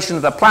acceleration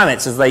of the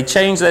planets as they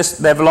change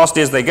their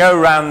velocity as they go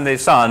around the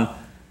sun,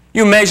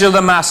 you measure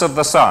the mass of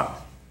the sun.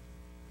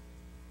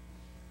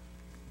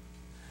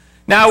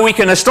 Now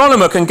an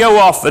astronomer can go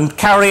off and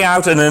carry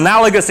out an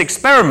analogous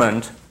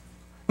experiment,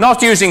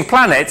 not using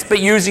planets, but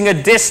using a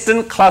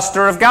distant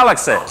cluster of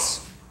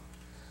galaxies.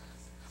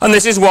 And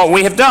this is what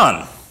we have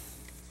done.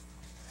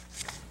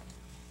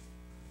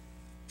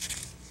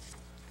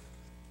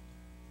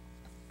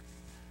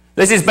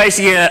 This is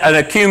basically an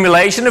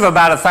accumulation of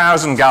about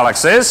 1,000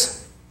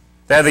 galaxies.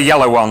 They're the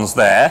yellow ones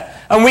there.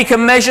 And we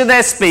can measure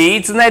their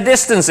speeds and their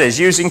distances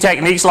using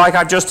techniques like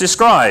I've just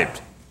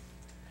described.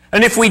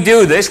 And if we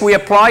do this, we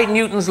apply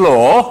Newton's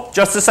law,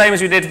 just the same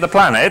as we did to the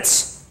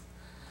planets,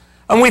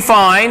 and we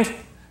find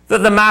that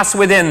the mass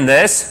within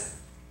this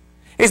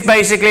is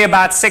basically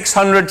about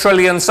 600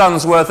 trillion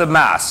suns worth of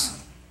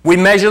mass. We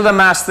measure the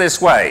mass this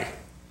way.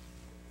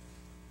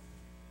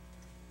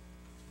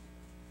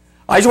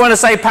 I just want to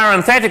say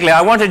parenthetically,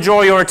 I want to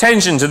draw your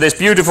attention to this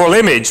beautiful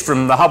image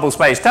from the Hubble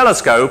Space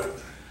Telescope.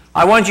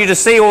 I want you to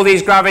see all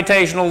these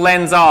gravitational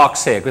lens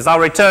arcs here, because I'll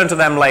return to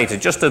them later.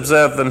 Just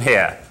observe them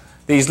here.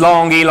 These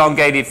long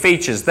elongated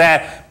features.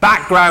 They're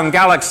background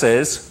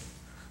galaxies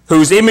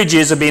whose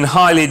images have been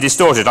highly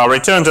distorted. I'll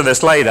return to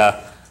this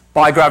later,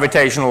 by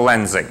gravitational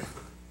lensing.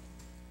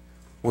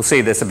 We'll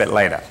see this a bit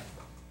later.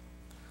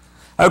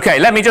 Okay,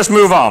 let me just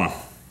move on.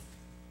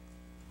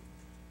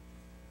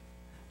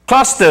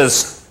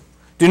 Clusters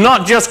do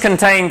not just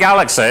contain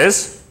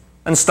galaxies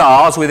and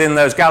stars within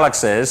those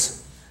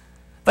galaxies.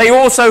 They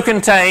also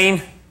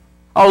contain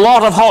a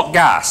lot of hot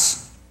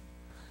gas.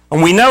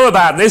 And we know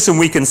about this, and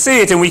we can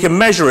see it, and we can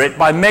measure it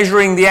by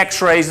measuring the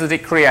X-rays that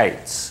it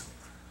creates.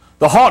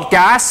 The hot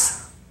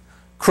gas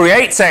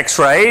creates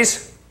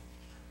X-rays,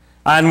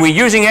 and we're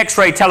using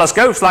X-ray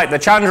telescopes like the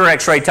Chandra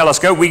X-ray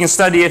telescope. We can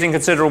study it in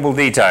considerable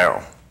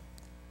detail.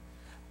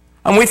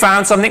 And we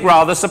found something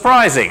rather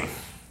surprising.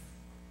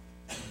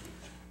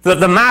 That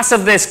the mass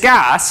of this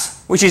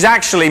gas, which is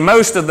actually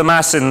most of the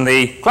mass in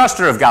the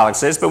cluster of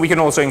galaxies, but we can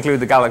also include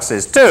the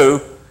galaxies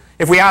too,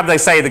 if we add,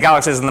 say, the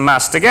galaxies and the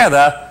mass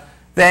together,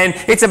 then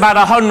it's about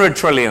 100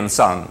 trillion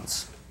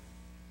suns.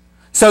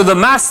 So the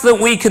mass that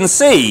we can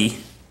see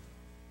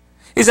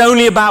is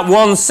only about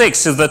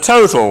 1/6 of the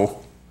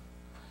total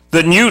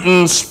that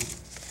Newton's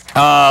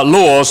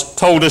laws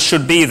told us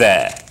should be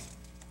there.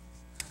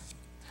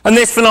 And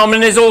this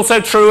phenomenon is also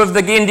true of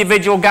the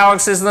individual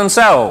galaxies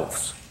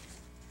themselves.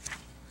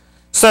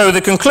 So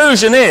the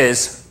conclusion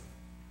is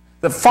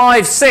that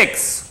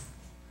 5/6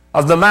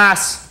 of the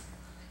mass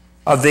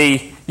of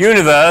the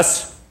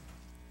universe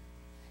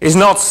is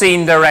not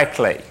seen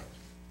directly.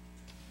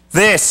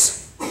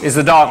 This is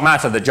the dark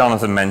matter that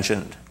Jonathan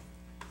mentioned.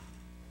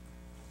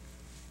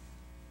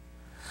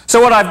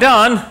 So what I've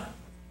done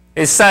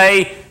is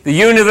say the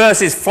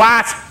universe is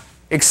flat,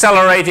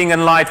 accelerating,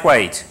 and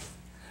lightweight.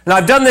 And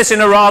I've done this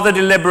in a rather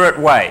deliberate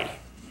way.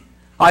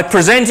 I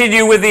presented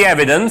you with the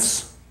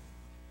evidence,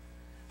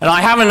 and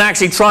I haven't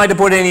actually tried to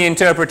put any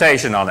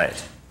interpretation on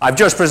it. I've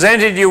just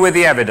presented you with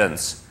the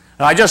evidence.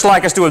 And I'd just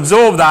like us to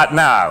absorb that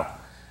now.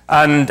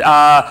 And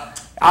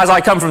as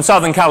I come from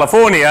Southern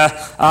California,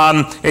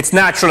 it's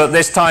natural at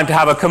this time to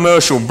have a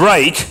commercial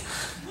break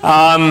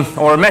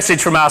or a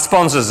message from our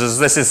sponsors, as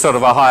this is sort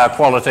of a higher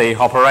quality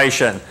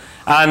operation.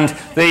 And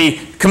the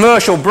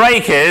commercial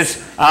break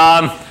is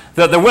that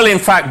there will in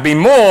fact be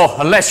more,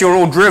 unless you're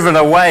all driven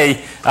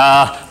away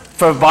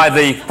by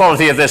the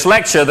quality of this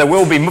lecture, there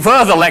will be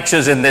further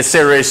lectures in this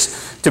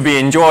series to be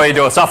enjoyed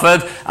or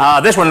suffered.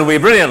 This one will be a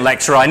brilliant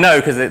lecture, I know,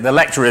 because the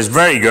lecture is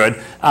very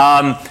good,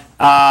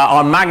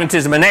 on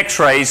magnetism and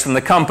X-rays from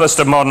the compass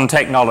to modern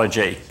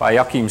technology by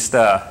Joachim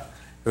Sturr,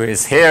 who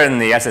is here in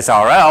the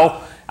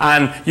SSRL.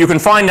 And you can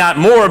find out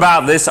more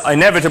about this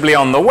inevitably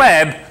on the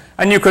web,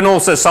 and you can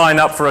also sign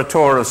up for a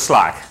tour of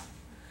SLAC.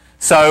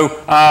 So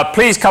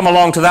please come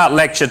along to that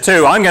lecture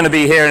too. I'm going to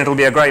be here and it'll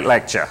be a great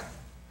lecture.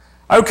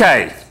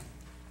 Okay,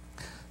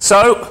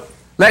 so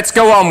let's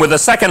go on with the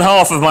second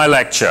half of my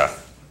lecture.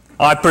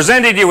 I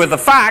presented you with the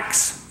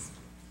facts.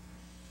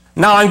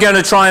 Now I'm going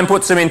to try and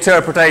put some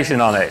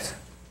interpretation on it.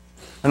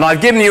 And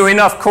I've given you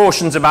enough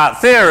cautions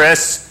about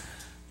theorists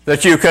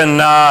that you can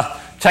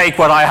take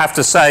what I have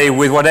to say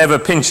with whatever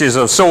pinches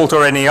of salt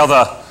or any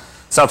other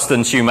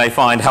substance you may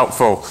find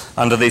helpful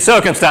under these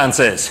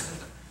circumstances.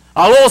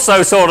 I'll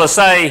also sort of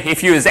say,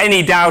 if there's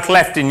any doubt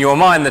left in your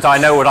mind that I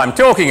know what I'm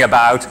talking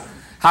about,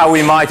 how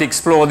we might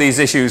explore these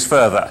issues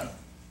further.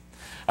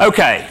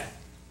 Okay,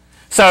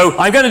 so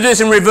I'm going to do this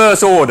in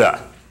reverse order.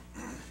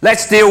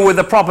 Let's deal with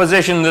the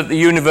proposition that the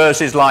universe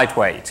is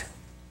lightweight.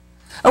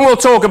 And we'll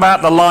talk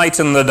about the light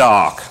and the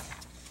dark.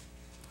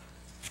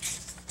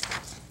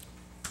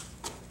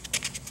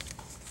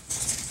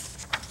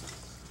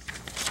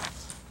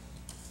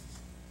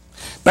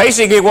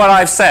 Basically what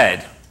I've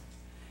said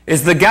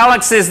is the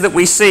galaxies that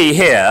we see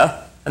here,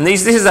 and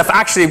this is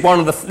actually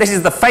this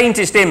is the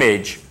faintest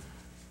image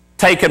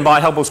taken by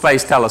Hubble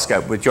Space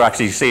Telescope, which you're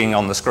actually seeing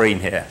on the screen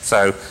here.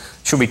 So it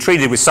should be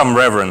treated with some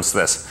reverence,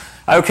 this.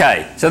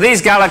 Okay, so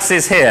these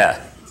galaxies here,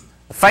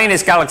 the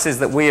faintest galaxies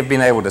that we have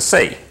been able to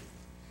see,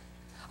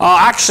 are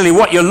actually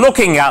what you're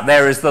looking at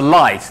there is the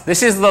light.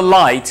 This is the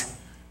light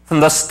from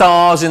the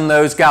stars in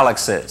those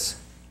galaxies.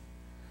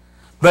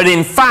 But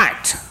in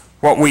fact,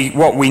 what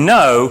we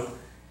know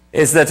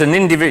is that an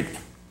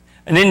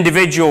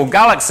individual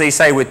galaxy,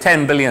 say with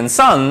 10 billion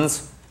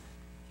suns,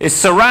 is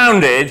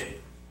surrounded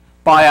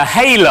by a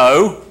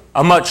halo,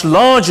 a much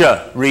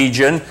larger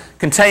region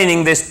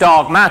containing this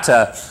dark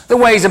matter that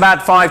weighs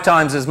about 5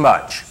 times as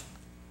much.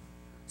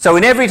 So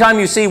in every time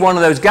you see one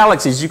of those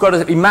galaxies, you've got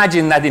to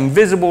imagine that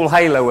invisible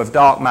halo of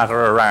dark matter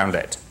around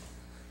it.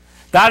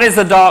 That is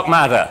the dark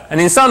matter. And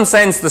in some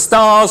sense, the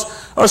stars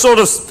are a sort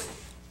of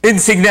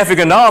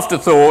insignificant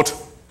afterthought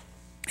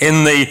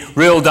in the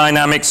real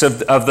dynamics of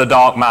the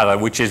dark matter,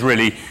 which is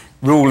really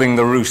ruling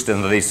the roost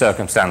under these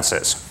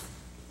circumstances.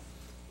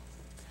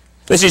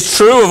 This is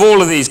true of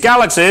all of these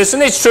galaxies,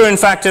 and it's true, in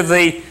fact, of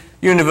the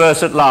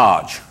universe at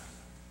large.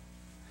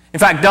 In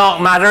fact,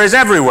 dark matter is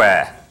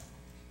everywhere.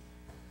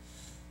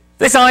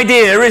 This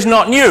idea is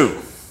not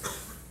new.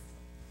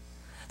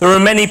 There are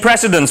many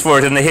precedents for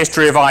it in the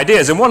history of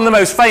ideas, and one of the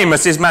most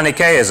famous is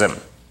Manichaeism.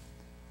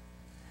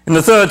 In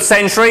the 3rd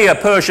century, a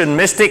Persian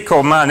mystic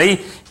called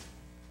Mani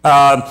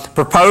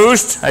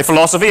proposed a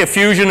philosophy, a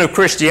fusion of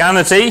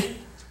Christianity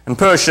and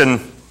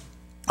Persian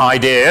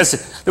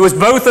ideas. There was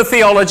both a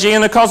theology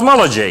and a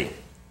cosmology.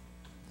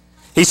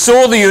 He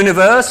saw the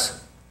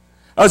universe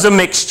as a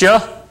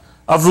mixture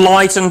of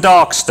light and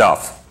dark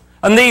stuff,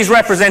 and these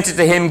represented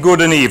to him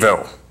good and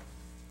evil.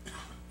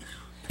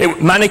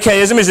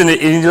 Manichaeism is an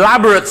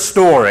elaborate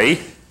story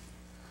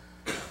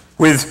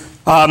with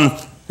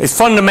its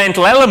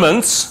fundamental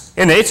elements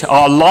in it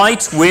are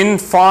light,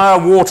 wind, fire,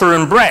 water,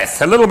 and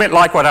breath. A little bit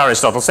like what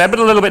Aristotle said, but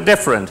a little bit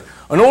different.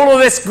 And all of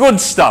this good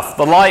stuff,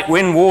 the light,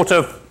 wind,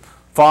 water,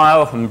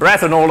 fire, and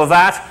breath, and all of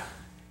that,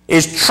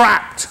 is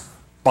trapped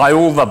by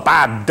all the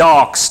bad,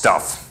 dark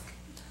stuff.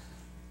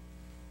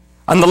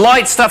 And the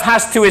light stuff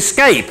has to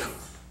escape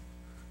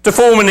to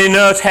form an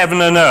inert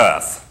heaven and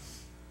earth.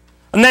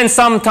 And then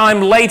sometime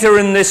later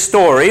in this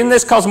story, in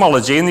this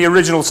cosmology, in the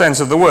original sense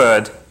of the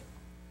word,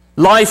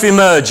 life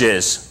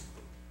emerges,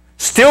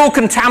 still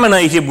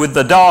contaminated with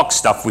the dark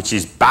stuff, which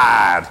is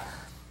bad.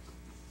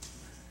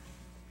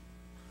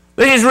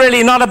 This is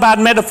really not a bad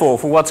metaphor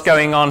for what's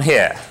going on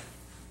here.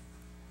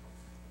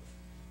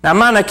 Now,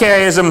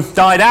 Manichaeism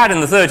died out in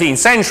the 13th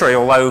century,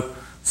 although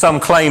some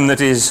claim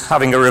that it is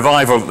having a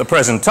revival at the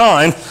present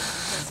time.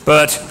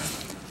 But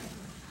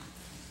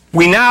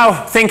we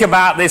now think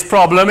about this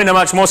problem in a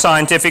much more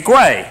scientific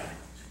way.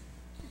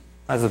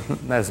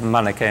 There's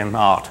Manichaean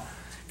art.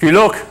 If you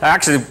look, I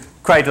actually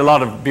create a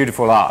lot of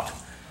beautiful art.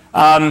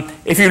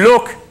 If you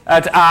look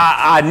at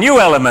our new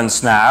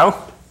elements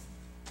now,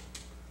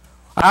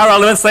 our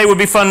elements, they would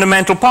be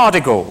fundamental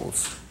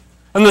particles.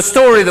 And the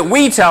story that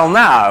we tell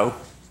now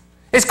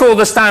is called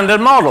the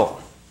Standard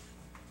Model.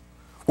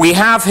 We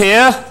have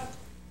here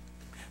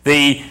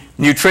the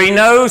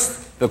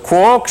neutrinos, the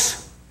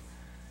quarks,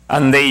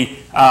 and the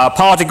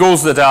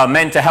particles that are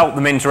meant to help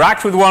them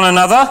interact with one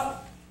another.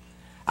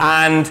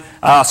 And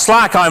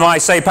SLAC, I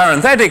might say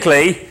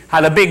parenthetically,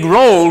 had a big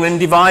role in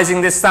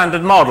devising this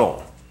Standard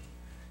Model.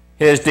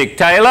 Here's Dick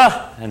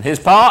Taylor and his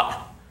part,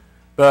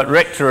 Bert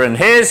Richter and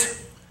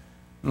his,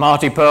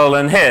 Marty Pearl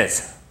and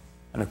his.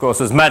 And of course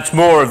there's much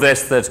more of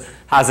this that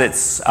has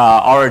its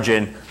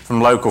origin from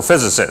local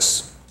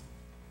physicists.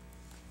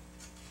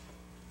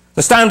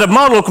 The Standard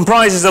Model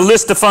comprises a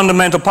list of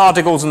fundamental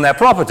particles and their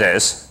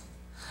properties,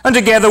 and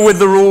together with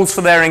the rules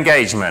for their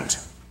engagement.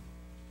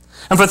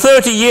 And for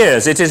 30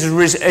 years it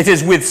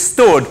has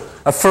withstood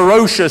a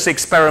ferocious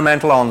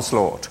experimental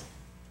onslaught.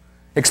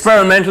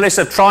 Experimentalists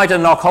have tried to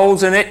knock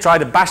holes in it, tried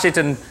to bash it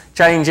and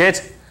change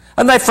it,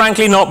 and they've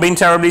frankly not been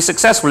terribly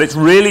successful. It's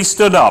really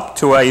stood up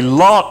to a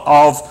lot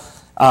of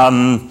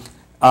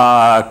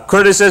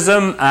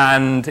criticism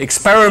and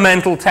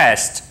experimental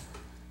test.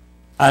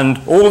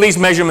 And all these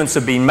measurements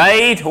have been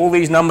made, all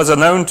these numbers are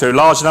known to,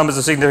 large numbers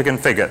of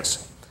significant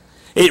figures.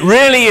 It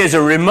really is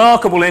a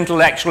remarkable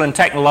intellectual and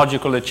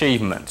technological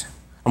achievement,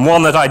 and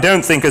one that I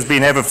don't think has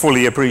been ever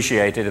fully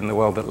appreciated in the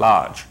world at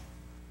large.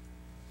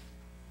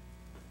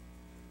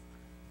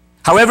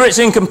 However, it's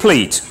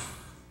incomplete.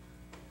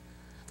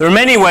 There are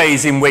many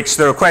ways in which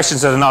there are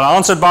questions that are not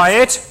answered by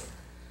it,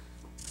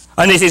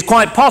 and it is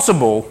quite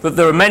possible that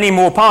there are many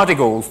more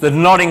particles that are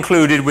not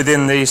included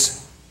within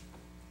these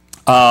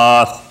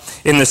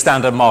in the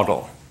Standard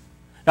Model.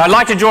 Now, I'd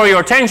like to draw your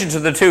attention to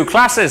the two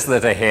classes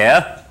that are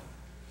here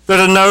that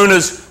are known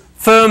as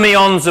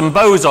fermions and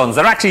bosons.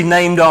 They're actually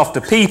named after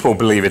people,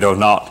 believe it or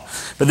not,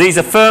 but these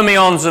are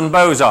fermions and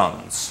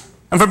bosons.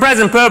 And for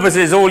present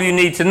purposes, all you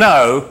need to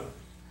know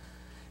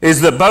is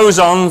that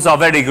bosons are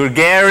very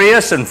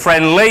gregarious and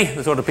friendly,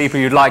 the sort of people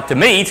you'd like to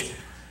meet,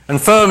 and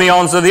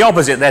fermions are the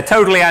opposite. They're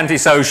totally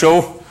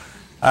antisocial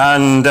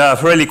and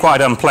really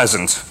quite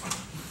unpleasant.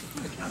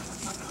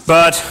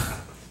 But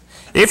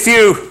if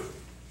you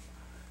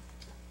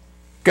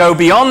go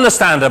beyond the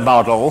Standard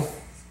Model,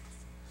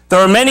 there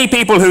are many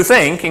people who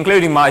think,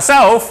 including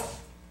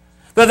myself,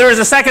 that there is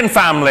a second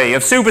family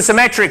of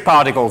supersymmetric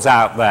particles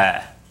out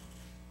there,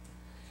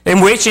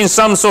 in which, in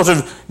some sort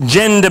of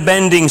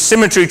gender-bending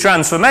symmetry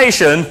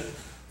transformation,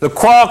 the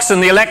quarks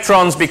and the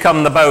electrons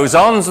become the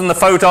bosons and the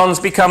photons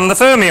become the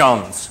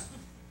fermions.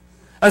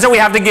 And so we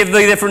have to give the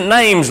different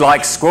names,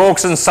 like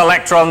squarks and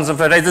selectrons and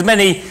photons. There's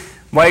many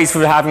ways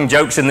for having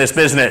jokes in this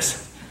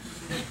business.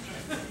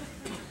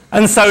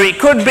 And so it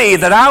could be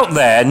that out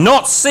there,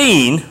 not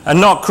seen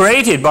and not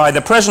created by the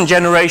present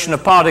generation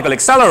of particle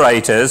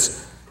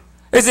accelerators,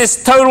 is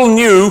this total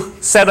new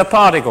set of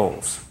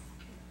particles.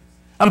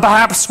 And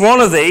perhaps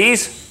one of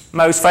these,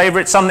 most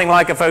favorite, something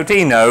like a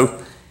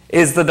photino,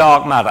 is the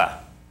dark matter.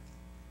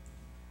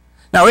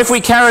 Now, if we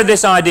carried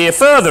this idea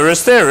further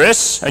as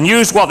theorists and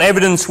used what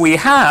evidence we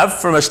have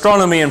from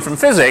astronomy and from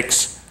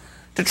physics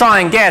to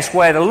try and guess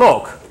where to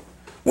look,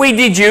 we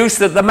deduce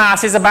that the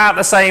mass is about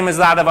the same as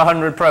that of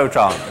 100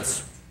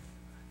 protons.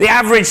 The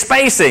average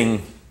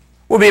spacing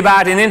would be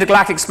about, in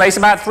intergalactic space,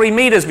 about 3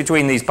 meters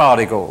between these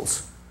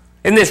particles.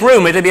 In this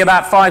room, it would be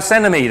about 5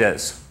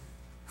 centimeters.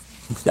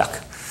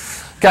 Yuck.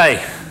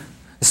 Okay.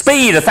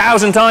 Speed,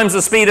 1,000 times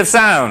the speed of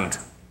sound,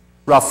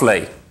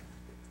 roughly.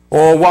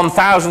 Or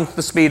 1,000th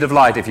the speed of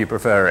light, if you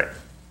prefer it.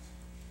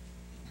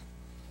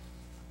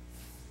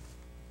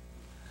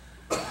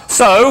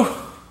 So,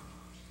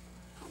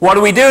 what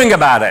are we doing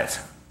about it?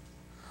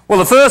 Well,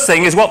 the first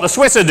thing is what the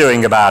Swiss are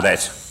doing about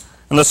it.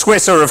 And the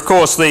Swiss are, of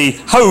course, the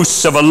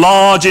hosts of a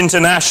large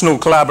international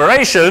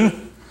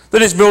collaboration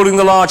that is building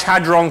the Large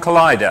Hadron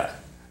Collider.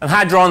 And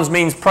hadrons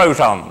means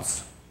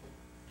protons.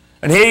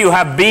 And here you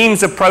have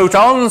beams of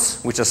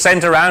protons, which are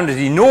sent around at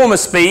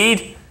enormous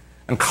speed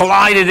and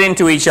collided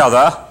into each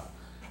other.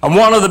 And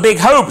one of the big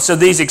hopes of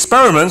these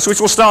experiments,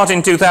 which will start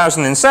in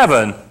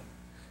 2007,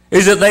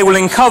 is that they will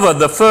uncover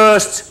the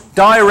first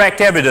direct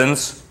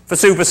evidence for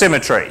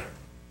supersymmetry.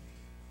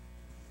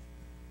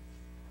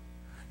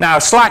 Now,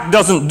 SLAC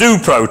doesn't do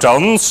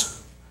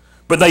protons,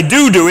 but they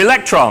do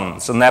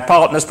electrons and their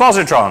partners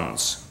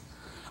positrons.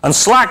 And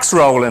SLAC's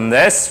role in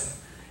this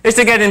is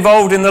to get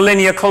involved in the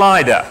linear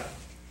collider,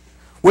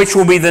 which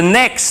will be the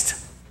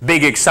next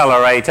big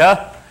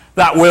accelerator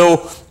that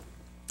will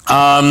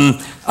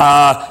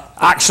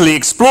actually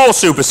explore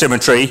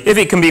supersymmetry if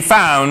it can be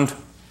found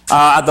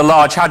at the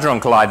Large Hadron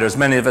Collider, as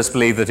many of us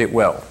believe that it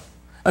will.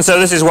 And so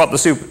this is what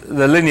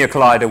the linear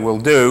collider will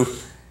do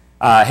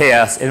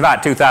here in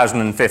about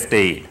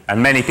 2015.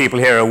 And many people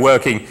here are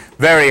working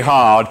very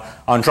hard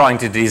on trying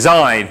to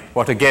design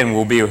what again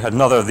will be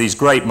another of these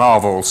great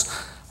marvels,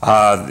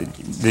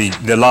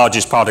 the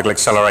largest particle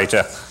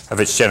accelerator of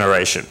its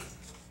generation.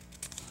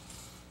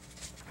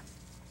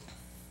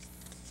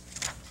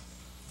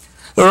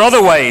 There are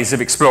other ways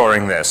of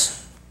exploring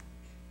this.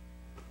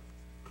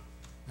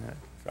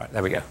 Right,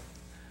 there we go.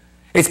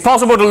 It's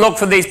possible to look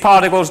for these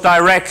particles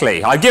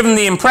directly. I've given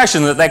the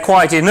impression that they're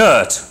quite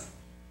inert.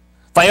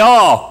 They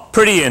are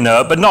pretty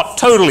inert, but not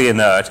totally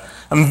inert.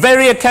 And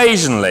very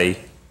occasionally,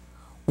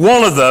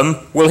 one of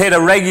them will hit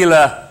a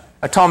regular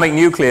atomic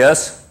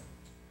nucleus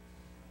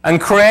and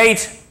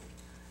create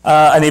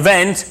an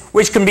event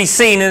which can be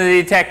seen in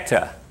a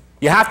detector.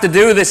 You have to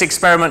do this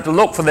experiment to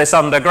look for this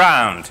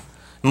underground.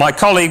 My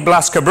colleague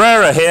Blas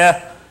Cabrera here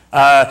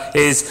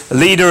is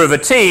leader of a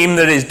team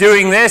that is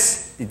doing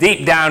this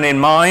deep down in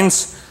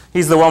mines.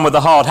 He's the one with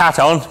the hard hat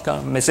on,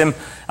 can't miss him.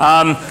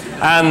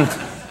 And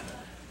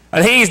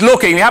he's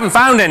looking, they haven't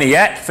found any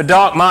yet, for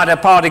dark matter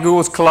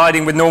particles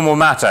colliding with normal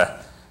matter.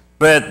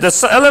 But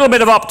there's a little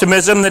bit of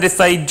optimism that if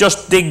they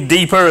just dig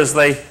deeper, as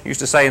they used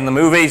to say in the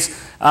movies,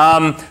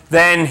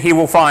 then he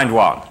will find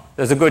one.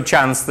 There's a good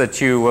chance that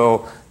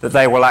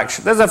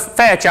there's a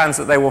fair chance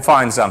that they will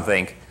find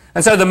something.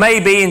 And so they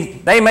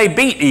may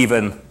beat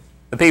even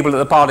the people at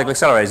the particle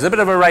accelerators. There's a bit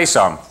of a race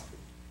on.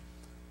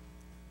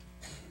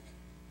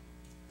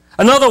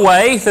 Another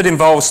way that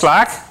involves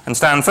SLAC and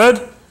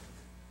Stanford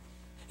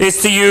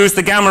is to use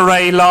the Gamma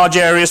Ray Large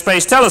Area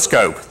Space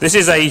Telescope. This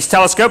is a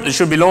telescope that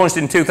should be launched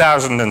in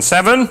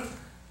 2007.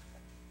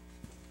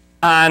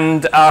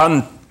 And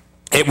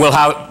it will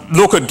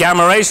look at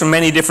gamma rays from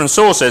many different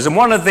sources. And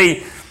one of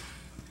the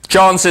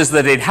chances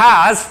that it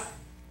has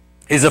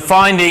is of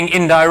finding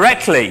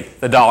indirectly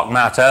the dark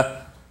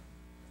matter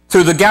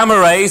through the gamma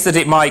rays that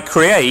it might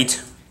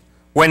create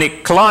when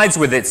it collides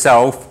with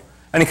itself,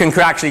 and it can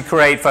actually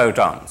create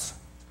photons.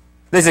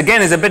 This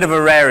again is a bit of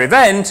a rare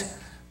event,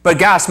 but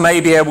gas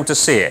may be able to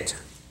see it.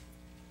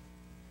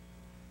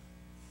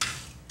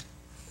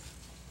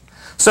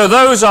 So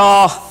those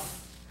are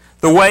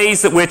the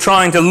ways that we're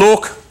trying to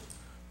look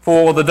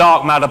for the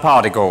dark matter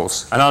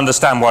particles and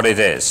understand what it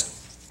is.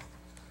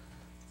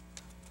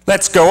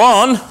 Let's go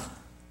on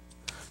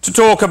to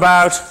talk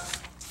about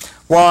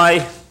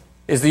why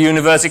is the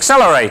universe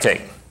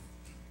accelerating.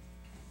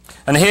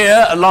 And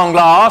here, at long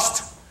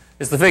last,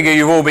 is the figure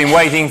you've all been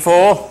waiting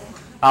for,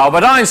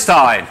 Albert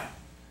Einstein.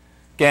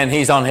 Again,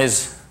 he's on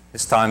this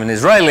time an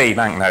Israeli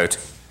banknote.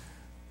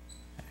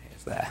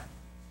 He's there.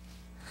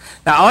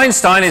 Now,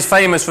 Einstein is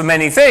famous for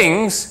many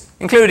things,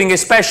 including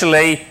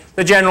especially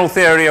the general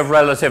theory of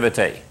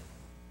relativity.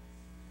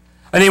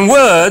 And in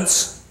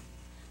words,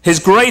 his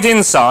great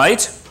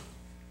insight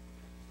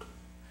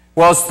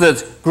was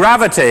that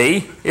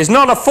gravity is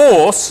not a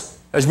force,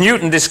 as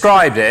Newton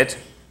described it,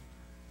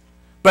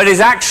 but is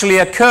actually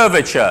a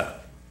curvature,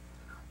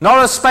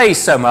 not of space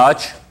so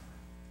much,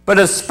 but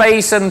of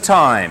space and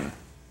time.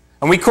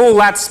 And we call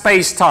that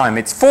space-time.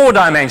 It's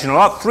four-dimensional,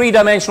 not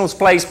three-dimensional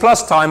space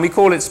plus time. We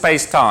call it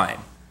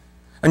space-time.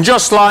 And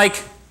just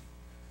like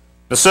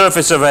the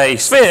surface of a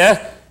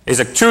sphere is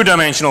a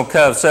two-dimensional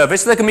curved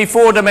surface, there can be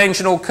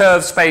four-dimensional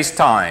curved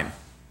space-time.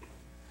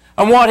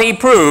 And what he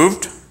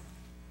proved,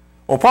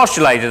 or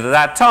postulated at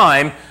that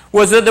time,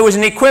 was that there was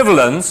an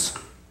equivalence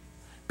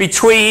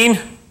between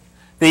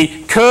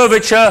the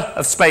curvature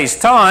of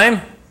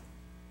space-time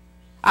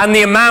and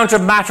the amount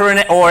of matter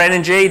or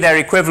energy, their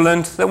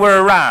equivalent, that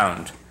were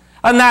around.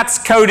 And that's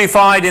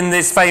codified in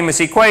this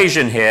famous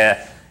equation here,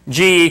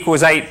 G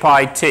equals 8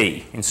 pi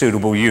t in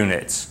suitable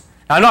units.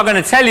 Now, I'm not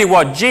going to tell you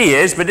what G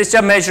is, but it's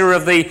a measure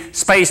of the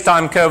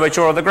space-time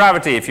curvature of the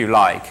gravity, if you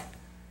like.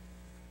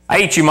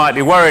 8 you might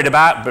be worried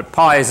about, but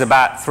pi is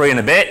about 3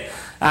 and a bit,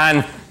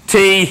 and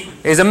T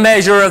is a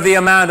measure of the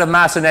amount of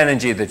mass and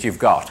energy that you've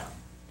got.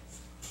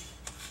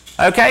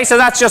 Okay, so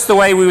that's just the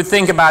way we would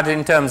think about it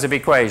in terms of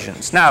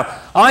equations.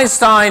 Now,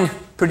 Einstein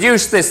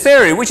produced this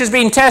theory, which has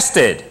been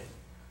tested,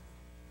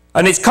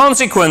 and its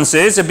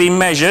consequences have been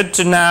measured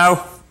to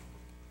now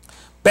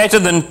better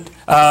than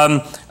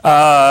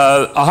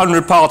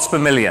 100 parts per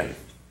million.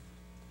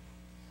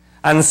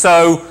 And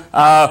so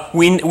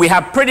we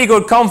have pretty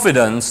good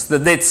confidence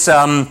that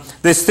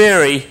this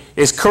theory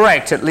is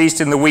correct, at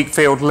least in the weak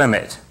field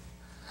limit.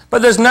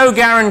 But there's no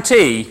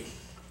guarantee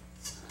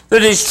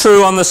that is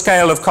true on the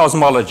scale of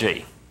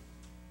cosmology.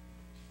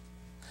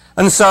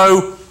 And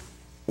so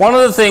one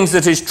of the things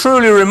that is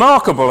truly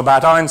remarkable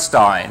about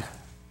Einstein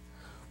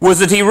was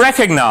that he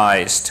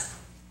recognized,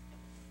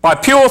 by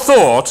pure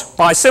thought,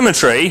 by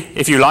symmetry,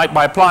 if you like,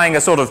 by applying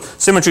a sort of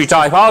symmetry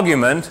type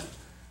argument,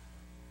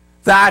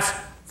 that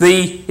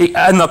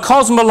in the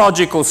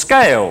cosmological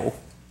scale,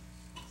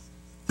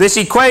 this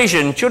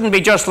equation shouldn't be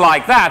just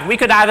like that. We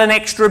could add an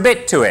extra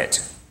bit to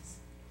it.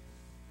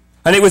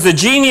 And it was the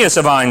genius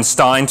of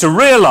Einstein to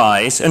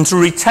realize and to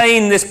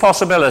retain this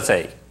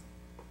possibility.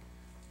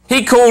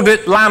 He called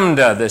it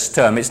lambda, this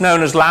term. It's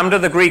known as lambda,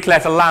 the Greek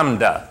letter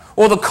lambda,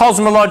 or the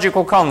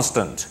cosmological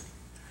constant.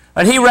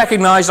 And he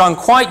recognized on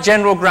quite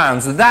general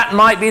grounds that that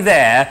might be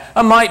there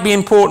and might be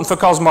important for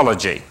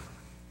cosmology.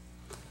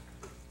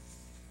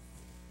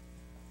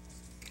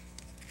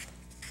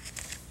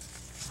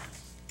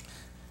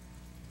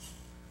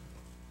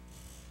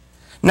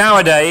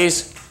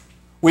 Nowadays,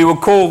 we would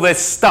call this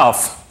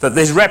stuff that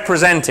is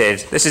represented,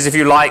 this is, if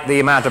you like, the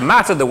amount of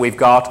matter that we've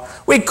got,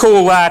 we'd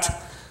call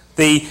that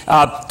the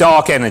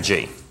dark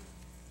energy.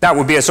 That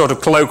would be a sort of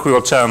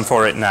colloquial term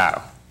for it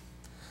now.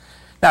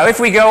 Now, if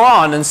we go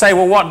on and say,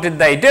 well, what did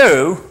they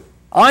do?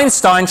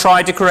 Einstein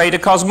tried to create a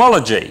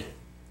cosmology.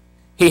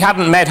 He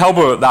hadn't met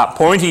Hubble at that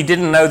point. He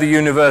didn't know the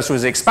universe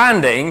was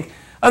expanding.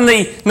 And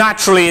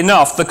naturally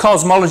enough, the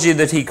cosmology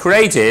that he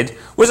created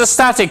was a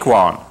static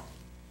one.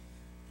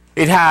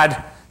 It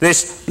had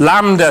this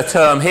lambda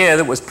term here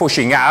that was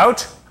pushing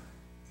out,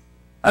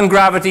 and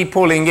gravity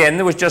pulling in.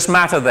 There was just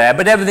matter there,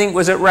 but everything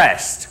was at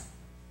rest.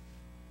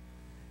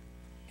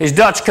 His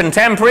Dutch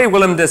contemporary,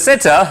 Willem de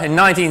Sitter, in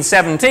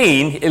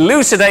 1917,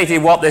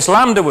 elucidated what this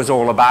lambda was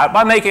all about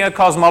by making a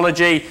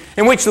cosmology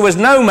in which there was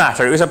no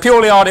matter. It was a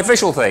purely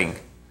artificial thing,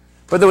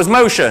 but there was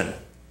motion.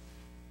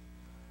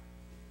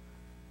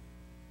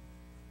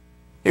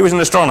 He was an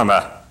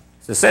astronomer.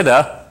 So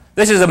Sidder,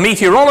 this is a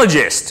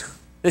meteorologist.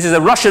 This is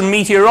a Russian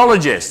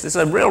meteorologist. This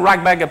is a real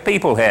ragbag of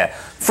people here.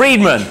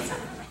 Friedman,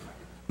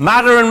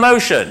 matter and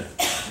motion.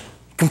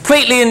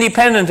 Completely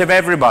independent of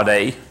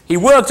everybody. He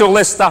worked all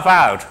this stuff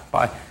out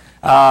by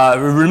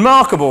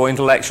remarkable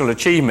intellectual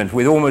achievement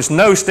with almost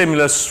no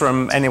stimulus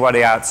from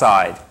anybody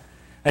outside.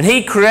 And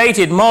he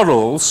created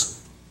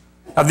models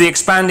of the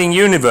expanding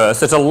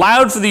universe that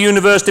allowed for the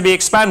universe to be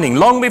expanding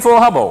long before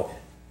Hubble,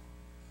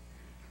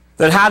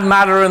 that had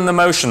matter and the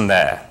motion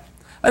there.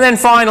 And then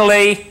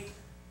finally,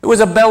 there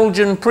was a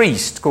Belgian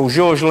priest called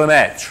Georges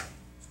Lemaitre.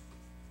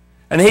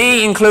 And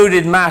he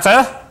included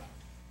matter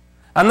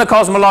and the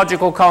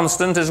cosmological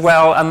constant as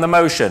well, and the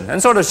motion,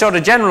 and sort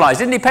of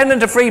generalized,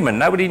 independent of Friedman.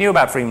 Nobody knew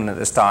about Friedman at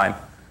this time,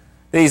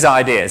 these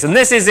ideas. And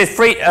this is if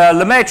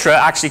Lemaitre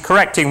actually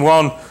correcting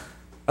one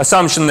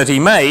assumption that he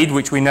made,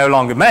 which we no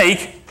longer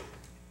make,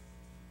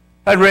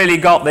 had really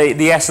got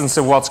the essence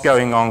of what's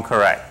going on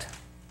correct.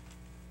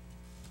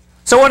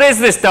 So what is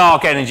this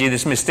dark energy,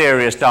 this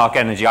mysterious dark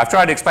energy? I've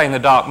tried to explain the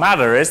dark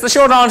matter is. The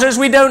short answer is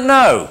we don't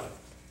know.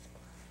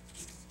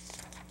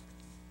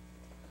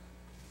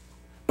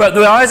 But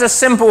there is a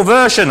simple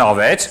version of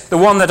it, the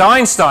one that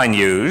Einstein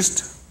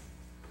used,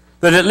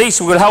 that at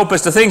least will help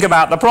us to think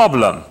about the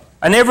problem.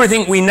 And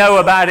everything we know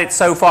about it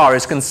so far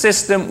is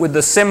consistent with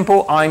the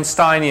simple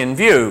Einsteinian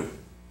view,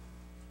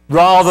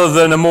 rather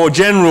than a more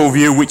general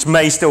view which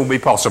may still be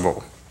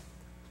possible.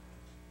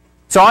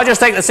 So I just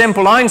take the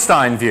simple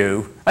Einstein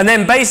view, and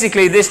then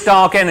basically this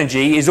dark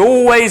energy is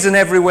always and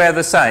everywhere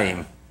the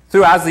same.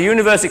 As the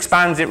universe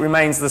expands, it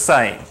remains the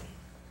same.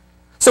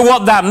 So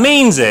what that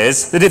means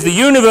is that if the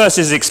universe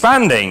is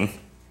expanding,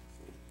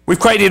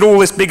 we've created all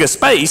this bigger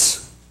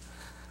space,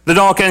 the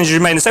dark energy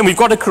remains the same. We've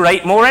got to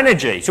create more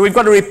energy. So we've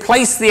got to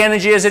replace the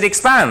energy as it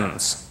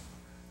expands.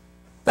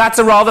 That's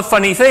a rather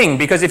funny thing,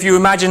 because if you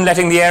imagine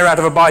letting the air out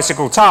of a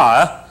bicycle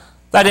tire,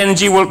 that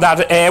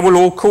air will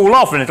all cool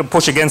off and it'll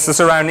push against the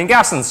surrounding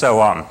gas and so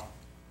on.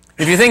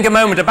 If you think a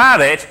moment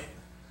about it,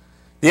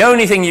 the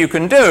only thing you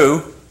can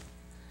do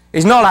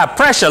is not have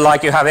pressure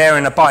like you have air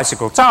in a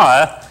bicycle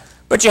tire,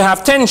 but you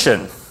have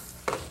tension.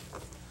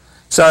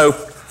 So,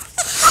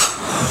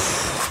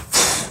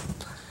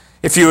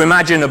 if you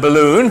imagine a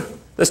balloon,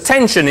 there's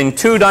tension in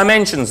 2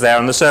 dimensions there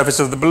on the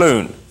surface of the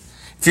balloon.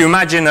 If you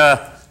imagine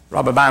a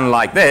rubber band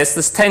like this,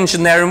 there's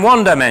tension there in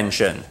 1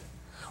 dimension.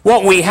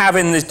 What we have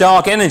in this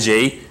dark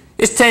energy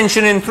is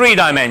tension in 3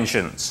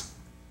 dimensions.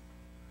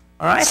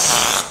 All right?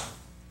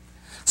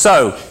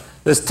 So,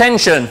 there's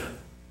tension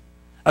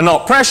and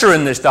not pressure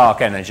in this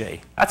dark energy.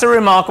 That's a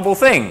remarkable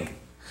thing.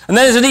 And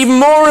then there's an even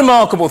more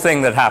remarkable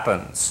thing that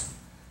happens,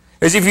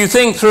 is if you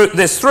think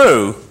this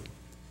through,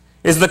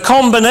 is the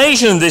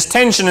combination of this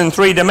tension in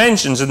 3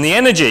 dimensions and the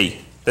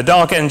energy, the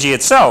dark energy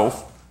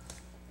itself,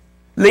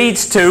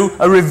 leads to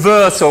a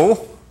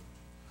reversal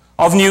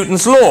of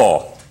Newton's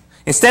law.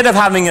 Instead of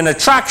having an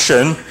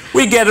attraction,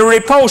 we get a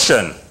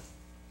repulsion.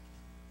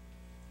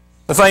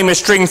 The famous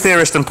string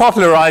theorist and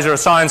popularizer of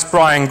science,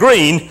 Brian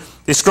Greene,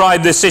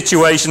 described this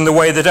situation the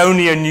way that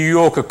only a New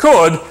Yorker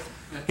could.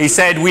 He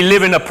said, we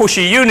live in a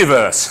pushy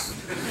universe.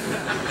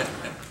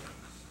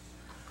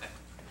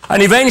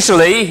 And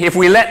eventually, if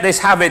we let this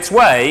have its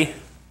way,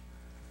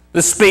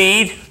 the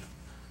speed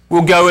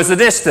will go as the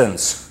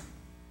distance.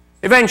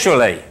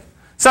 Eventually.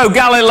 So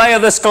Galileo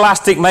the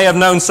Scholastic may have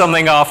known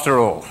something after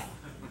all.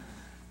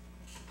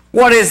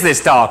 What is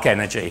this dark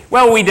energy?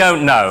 Well, we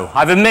don't know.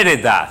 I've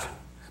admitted that.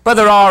 But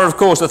there are, of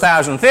course,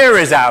 1,000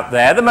 theories out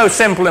there. The most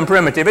simple and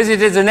primitive is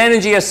it is an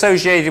energy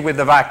associated with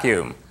the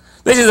vacuum.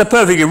 This is a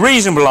perfectly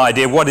reasonable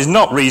idea. What is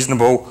not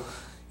reasonable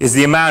is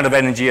the amount of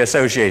energy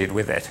associated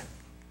with it.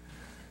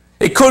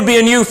 It could be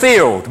a new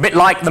field, a bit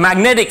like the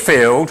magnetic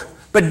field,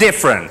 but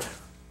different.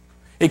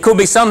 It could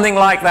be something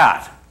like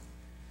that.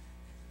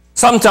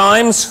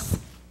 Sometimes,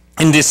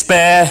 in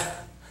despair,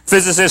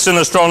 physicists and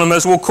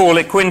astronomers will call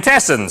it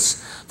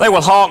quintessence. They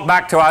will hark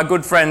back to our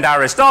good friend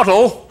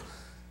Aristotle,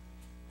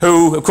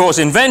 who, of course,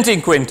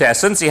 invented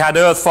quintessence. He had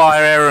earth,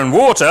 fire, air, and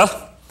water,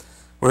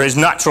 were his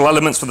natural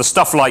elements for the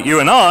stuff like you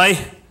and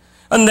I,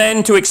 and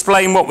then to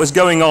explain what was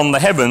going on in the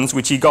heavens,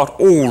 which he got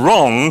all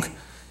wrong,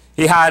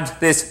 he had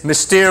this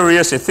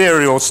mysterious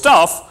ethereal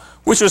stuff,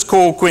 which was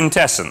called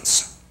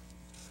quintessence.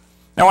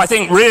 Now, I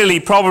think really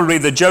probably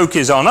the joke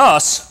is on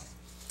us,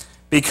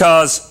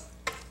 because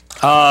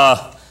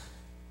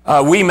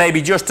we may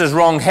be just as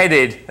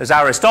wrong-headed as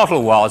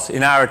Aristotle was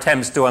in our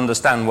attempts to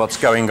understand what's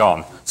going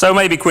on. So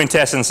maybe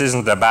quintessence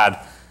isn't a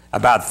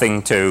bad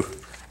thing to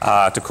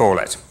call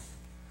it.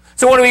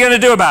 So what are we going to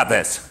do about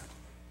this?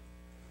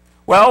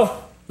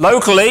 Well,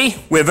 locally,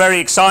 we're very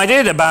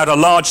excited about a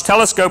large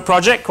telescope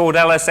project called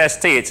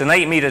LSST. It's an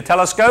 8-meter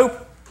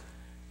telescope,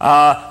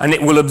 and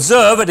it will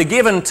observe at a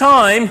given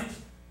time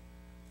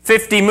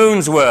 50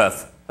 moons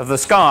worth of the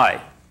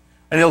sky.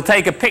 And it'll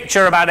take a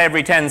picture about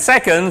every 10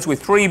 seconds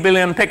with 3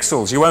 billion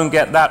pixels. You won't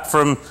get that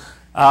from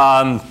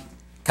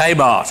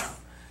Kmart.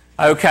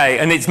 Okay,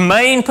 and its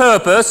main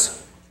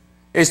purpose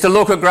is to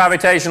look at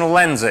gravitational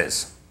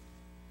lenses.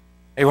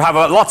 It will have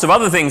lots of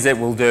other things it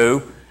will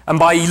do, And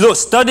by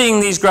studying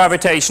these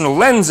gravitational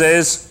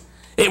lenses,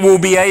 it will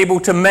be able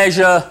to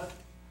measure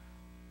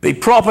the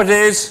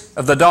properties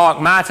of the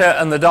dark matter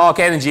and the dark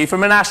energy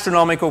from an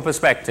astronomical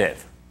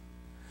perspective.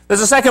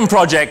 There's a second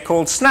project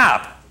called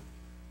SNAP,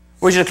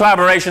 which is a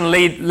collaboration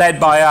led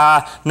by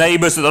our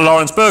neighbors at the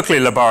Lawrence Berkeley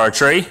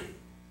Laboratory.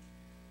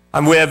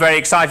 And we're very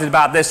excited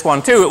about this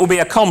one too. It will be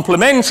a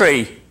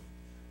complementary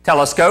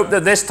telescope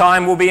that this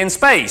time will be in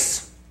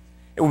space.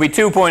 It will be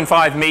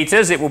 2.5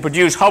 meters. It will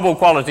produce Hubble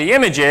quality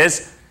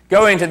images,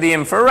 go into the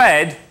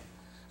infrared,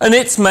 and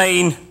its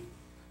main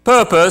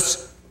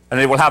purpose, and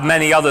it will have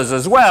many others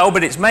as well,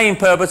 but its main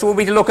purpose will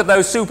be to look at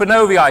those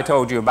supernovae I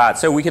told you about,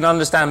 so we can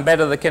understand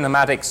better the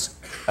kinematics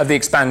of the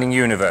expanding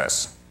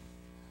universe.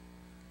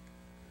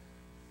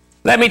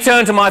 Let me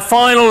turn to my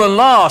final and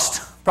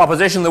last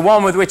proposition, the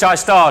one with which I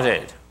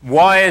started.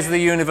 Why is the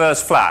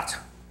universe flat?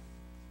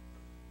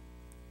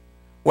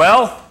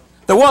 Well,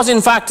 there was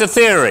in fact a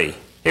theory.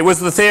 It was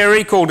the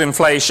theory called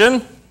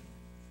inflation.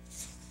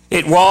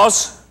 It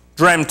was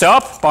dreamt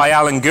up by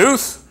Alan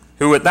Guth,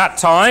 who at that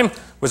time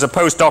was a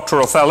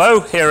postdoctoral fellow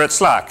here at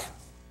SLAC,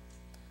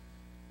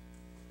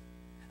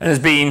 and has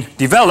been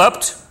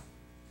developed,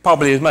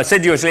 probably as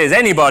assiduously as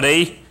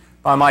anybody,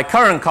 by my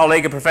current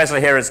colleague, a professor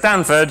here at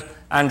Stanford,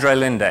 Andre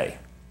Linde.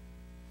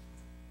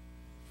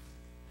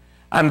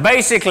 And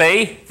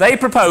basically, they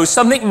proposed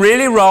something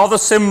really rather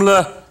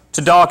similar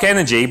to dark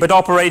energy, but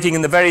operating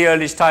in the very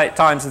earliest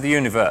times of the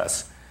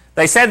universe.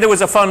 They said there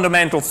was a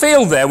fundamental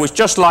field there, which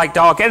just like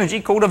dark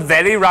energy, called a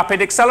very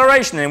rapid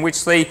acceleration, in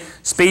which the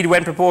speed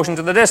went proportional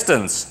to the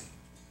distance.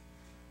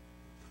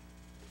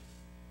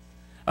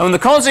 And the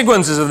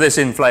consequences of this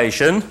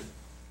inflation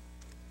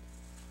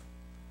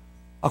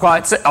are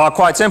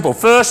quite simple.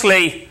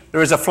 Firstly,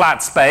 there is a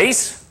flat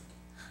space,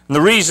 and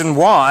the reason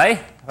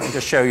why, I can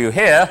just show you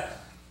here,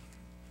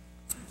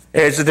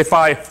 is that if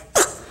I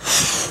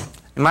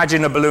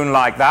imagine a balloon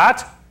like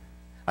that,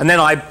 and then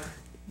I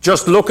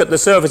just look at the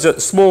surface, a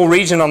small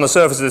region on the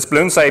surface of this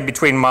balloon, say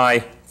between my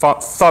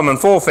thumb and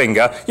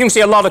forefinger, you can see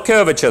a lot of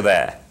curvature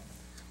there.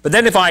 But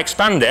then if I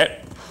expand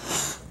it,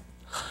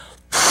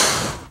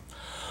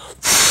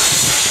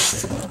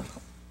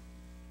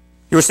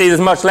 you'll see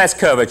there's much less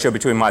curvature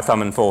between my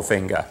thumb and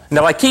forefinger. And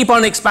if I keep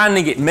on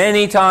expanding it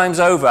many times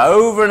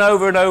over and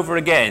over and over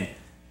again,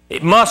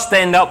 it must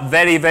end up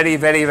very, very,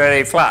 very,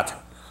 very flat.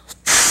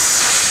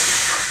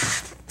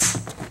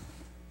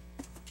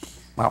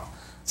 Well,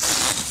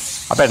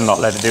 I better not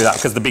let it do that,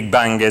 because the Big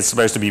Bang is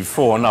supposed to be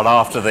before, not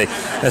after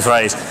this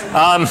race.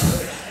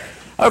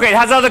 Okay, it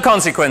has other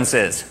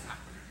consequences.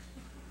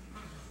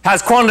 It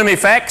has quantum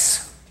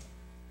effects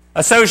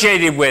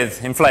associated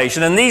with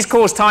inflation, and these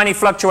cause tiny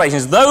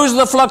fluctuations. Those are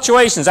the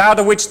fluctuations out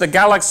of which the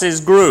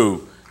galaxies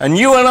grew, and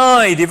you and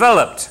I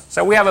developed.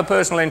 So we have a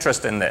personal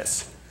interest in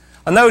this.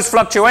 And those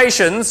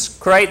fluctuations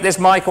create this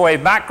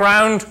microwave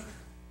background,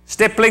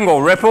 stippling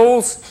or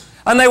ripples,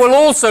 and they will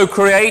also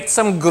create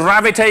some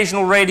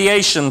gravitational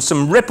radiation,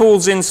 some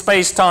ripples in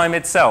space-time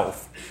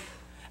itself.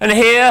 And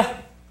here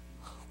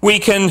we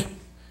can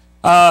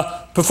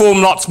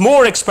perform lots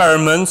more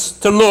experiments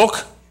to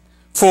look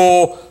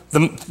for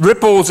the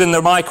ripples in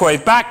the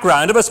microwave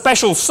background of a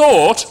special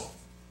sort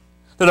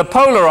that are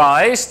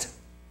polarized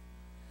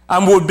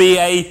and would be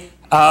a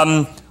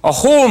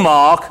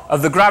hallmark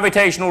of the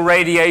gravitational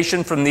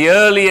radiation from the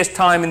earliest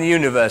time in the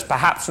universe,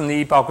 perhaps from the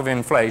epoch of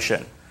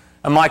inflation.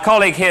 And my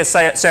colleague here,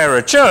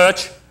 Sarah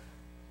Church,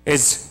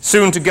 is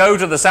soon to go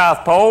to the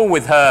South Pole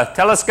with her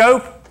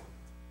telescope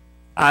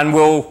and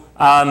will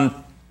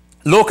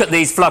look at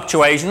these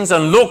fluctuations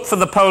and look for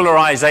the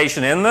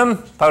polarization in them,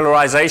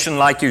 polarization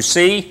like you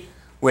see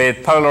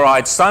with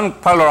polarizing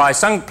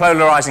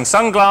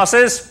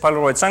sunglasses,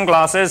 Polaroid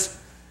sunglasses,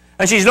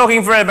 and she's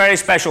looking for a very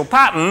special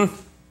pattern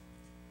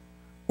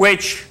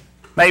which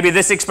maybe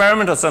this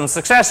experiment or some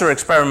successor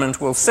experiment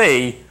will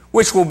see,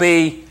 which will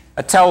be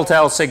a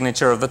telltale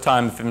signature of the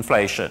time of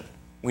inflation.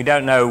 We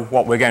don't know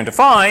what we're going to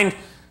find,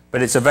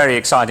 but it's a very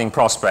exciting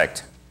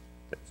prospect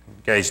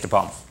engaged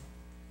upon.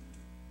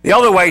 The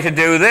other way to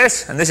do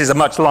this, and this is a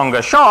much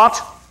longer shot,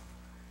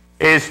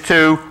 is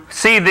to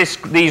see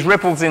these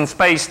ripples in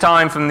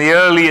space-time from the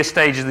earliest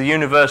stages of the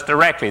universe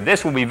directly.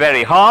 This will be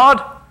very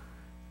hard,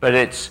 but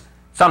it's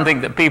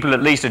something that people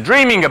at least are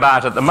dreaming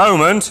about at the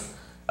moment.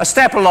 A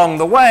step along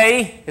the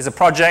way is a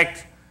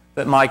project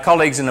that my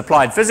colleagues in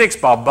applied physics,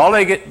 Bob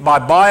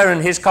Beyer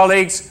and his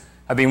colleagues,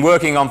 have been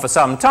working on for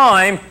some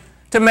time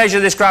to measure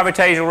this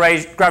gravitational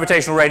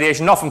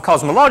radiation, not from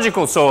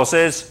cosmological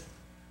sources,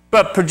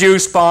 but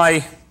produced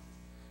by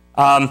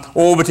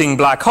orbiting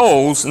black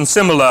holes and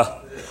similar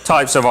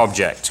types of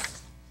object.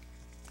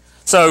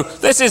 So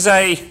this is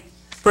a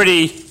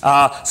pretty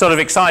sort of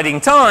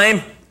exciting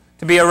time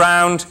to be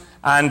around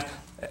and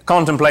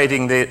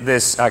contemplating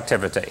this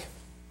activity.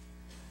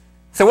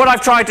 So what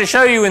I've tried to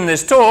show you in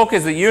this talk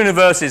is that the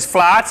universe is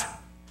flat,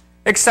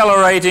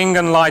 accelerating,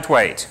 and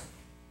lightweight.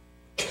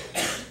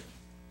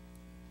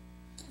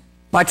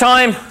 My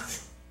time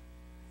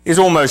is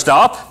almost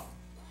up,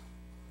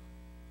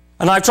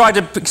 and I've tried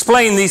to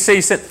explain these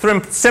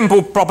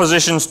simple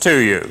propositions to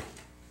you.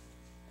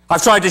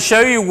 I've tried to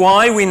show you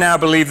why we now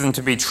believe them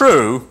to be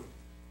true,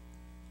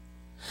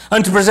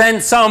 and to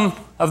present some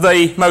of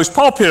the most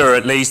popular,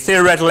 at least,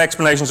 theoretical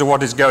explanations of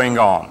what is going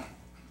on.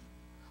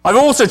 I've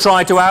also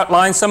tried to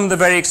outline some of the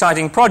very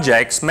exciting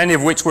projects, many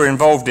of which we're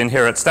involved in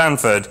here at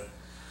Stanford,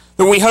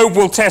 that we hope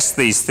will test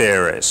these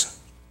theories.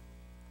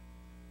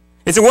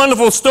 It's a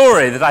wonderful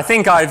story that I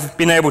think I've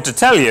been able to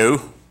tell you,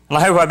 and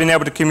I hope I've been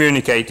able to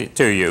communicate it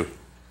to you.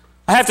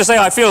 I have to say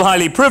I feel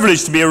highly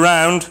privileged to be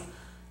around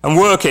and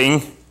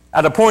working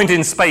at a point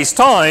in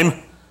space-time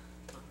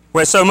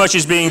where so much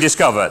is being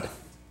discovered.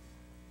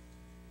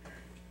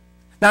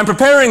 Now, in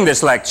preparing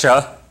this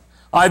lecture,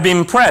 I've been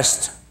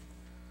impressed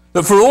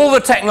that for all the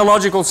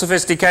technological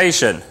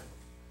sophistication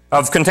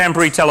of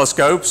contemporary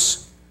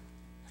telescopes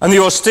and the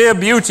austere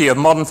beauty of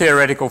modern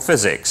theoretical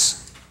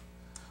physics,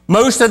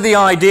 most of the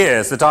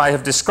ideas that I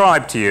have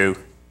described to you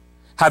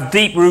have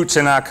deep roots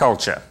in our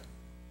culture.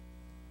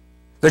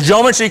 The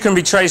geometry can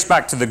be traced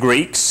back to the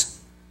Greeks,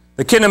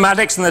 the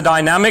kinematics and the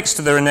dynamics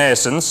to the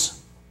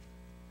Renaissance,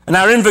 and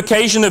our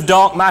invocation of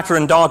dark matter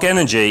and dark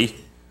energy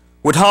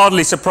would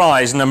hardly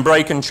surprise an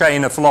unbroken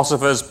chain of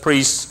philosophers,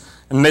 priests,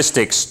 and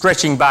mystics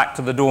stretching back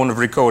to the dawn of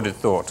recorded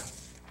thought.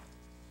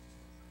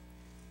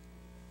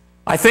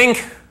 I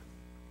think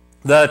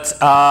that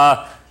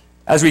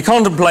as we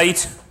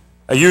contemplate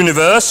a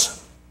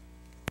universe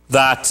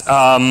that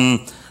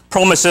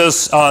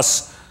promises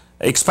us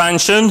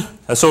expansion,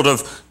 a sort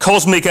of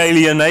cosmic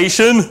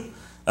alienation,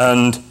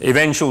 and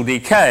eventual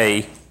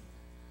decay,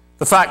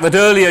 the fact that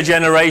earlier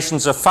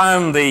generations have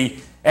found the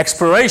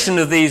exploration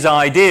of these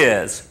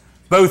ideas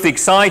both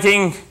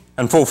exciting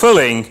and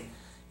fulfilling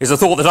is a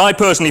thought that I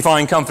personally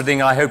find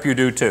comforting. I hope you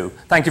do too.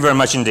 Thank you very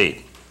much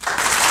indeed.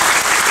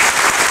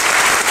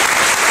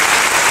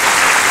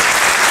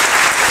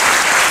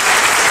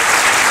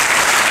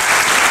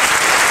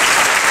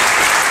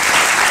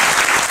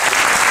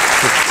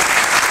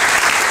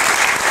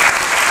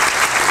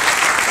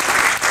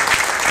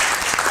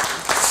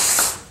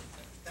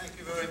 Thank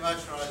you very much,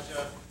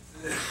 Roger.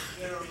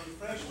 There are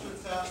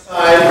refreshments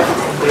outside.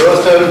 There are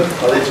also,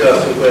 I'll let you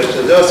ask some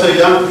questions. There are also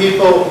young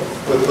people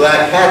with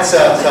black hats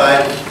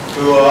outside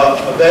who are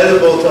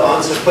available to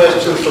answer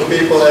questions for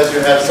people as you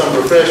have some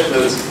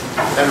refreshments.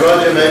 And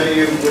Roger, maybe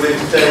you would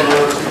entertain one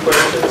or two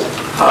questions?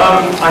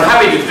 I'm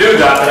happy to do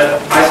that,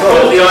 but I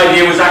thought the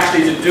idea was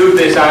actually to do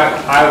this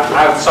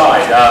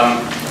outside.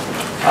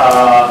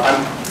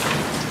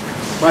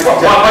 Why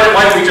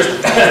don't we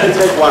just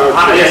take one or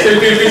two? yes,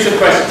 do some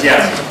questions,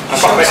 yes. I'm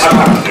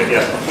happy to do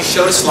it, yes. You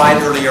showed a slide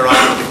earlier on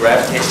with the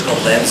gravitational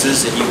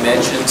lenses, and you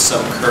mentioned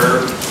some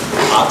curved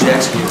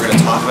objects, and you were going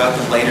to talk about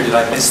them later. Did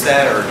I miss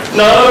that, or?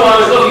 No,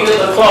 I was looking at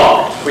the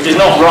clock, which is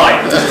not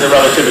right. This is a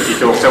relativity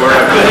talk, so we're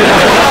okay.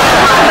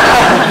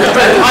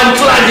 But I'm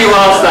glad you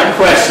asked that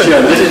question.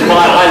 This is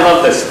why I love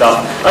this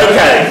stuff.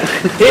 Okay,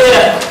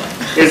 here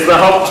is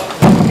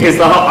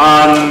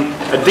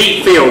a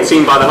deep field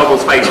seen by the Hubble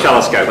Space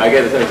Telescope. I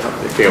get the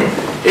field.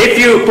 If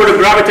you put a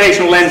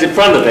gravitational lens in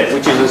front of it,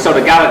 which is a sort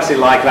of galaxy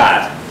like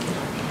that,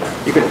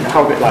 you can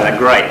hold it like that,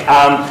 great.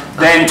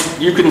 Then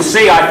you can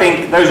see, I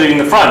think, those are in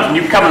the front, and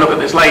you can come and look at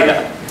this later.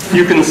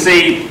 You can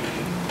see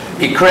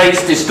it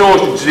creates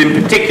distortions, in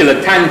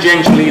particular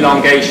tangential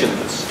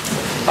elongations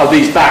of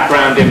these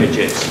background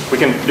images. We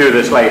can do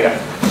this later.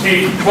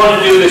 If you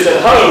want to do this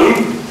at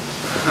home,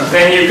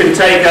 then you can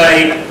take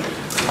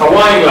a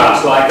wine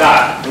glass like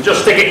that and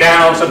just stick it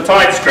down on some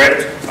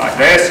typescript like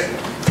this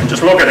and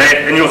just look at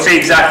it and you'll see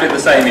exactly the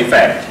same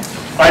effect.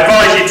 I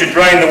advise you to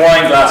drain the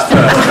wine glass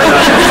first.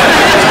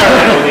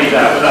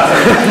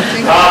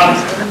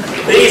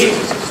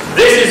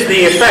 This is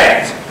the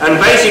effect, and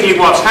basically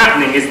what's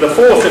happening is the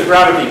force of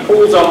gravity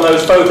pulls on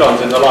those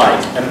photons in the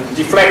light and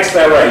deflects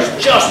their rays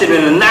just in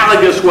an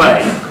analogous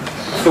way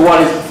to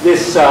what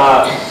this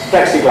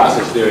plexiglass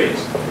is doing.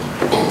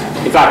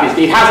 In fact,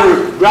 it has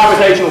a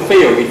gravitational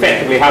field,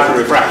 effectively has a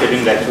refractive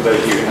index for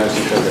those of you who know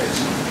some physics.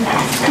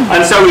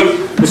 And so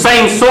the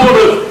same sort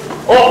of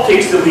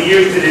optics that we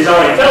use to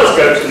design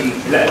telescopes and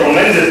electron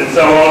lenses and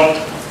so on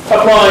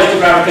applies to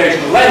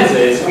gravitational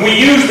lenses. And we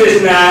use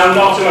this now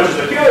not so much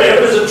as a curio,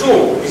 but as a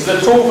tool. It's a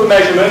tool for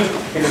measurement.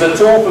 It is a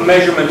tool for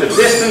measurement of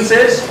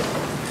distances.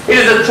 It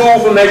is a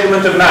tool for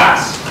measurement of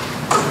mass,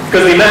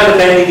 because the amount of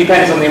bending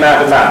depends on the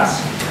amount of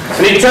mass.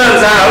 And it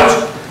turns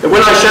out that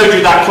when I showed you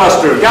that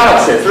cluster of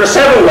galaxies, there are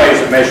several ways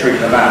of measuring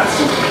the mass.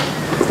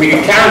 We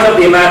can count up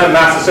the amount of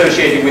mass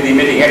associated with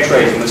emitting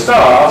X-rays in the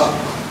stars.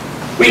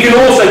 We can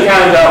also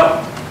count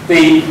up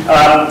the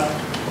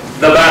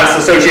mass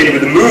associated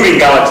with the moving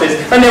galaxies,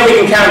 and then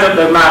we can count up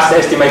the mass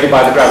estimated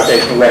by the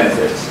gravitational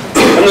lenses.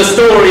 And the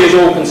story is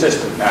all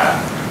consistent now.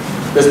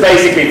 There's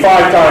basically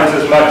 5 times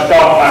as much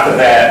dark matter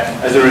there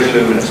as there is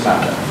luminous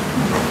matter.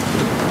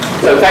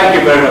 So thank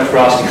you very much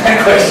for asking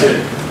that question.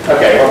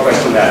 Okay, one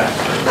question there.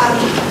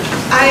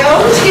 I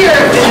always hear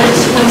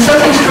when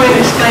something's trying to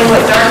explain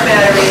what dark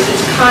matter is,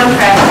 it's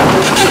contrasted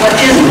with what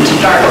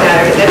isn't dark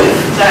matter.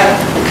 That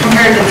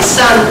compared to the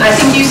sun, I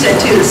think you said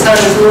too, the sun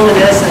is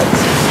luminescence.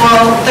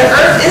 well, the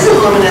Earth isn't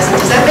luminescent.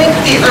 Does that make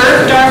the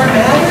Earth dark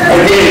matter?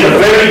 Again, a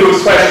very good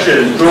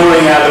question,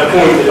 drawing out a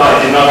point that I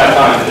did not have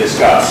time to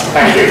discuss.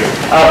 Thank you.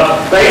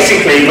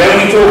 Basically, when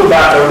we talk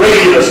about the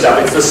regular stuff,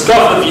 it's the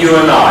stuff of you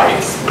and I,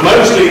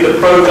 mostly the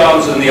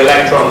protons and the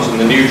electrons and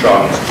the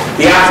neutrons,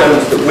 the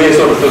atoms that we're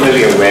sort of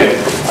familiar with,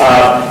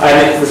 and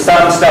it's the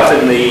stuff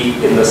in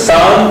the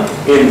sun,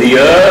 in the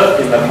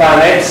Earth, in the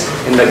planets,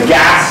 in the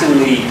gas,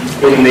 in the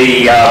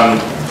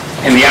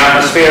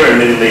atmosphere,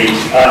 and in the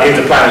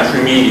interplanetary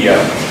medium.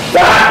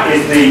 That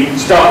is the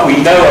stuff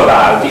we know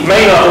about. It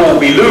may not all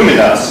be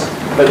luminous,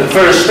 but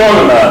for an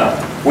astronomer,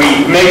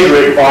 we measure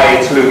it by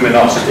its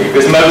luminosity,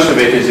 because most of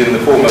it is in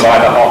the form of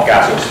either hot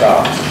gas or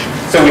stars.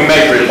 So we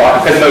measure it by,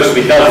 because most of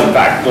it does in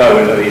fact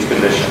glow under these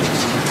conditions.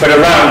 But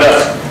around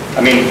us,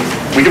 I mean,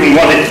 we didn't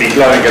want it to be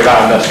glowing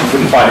around us. We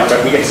couldn't find it,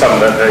 but we get some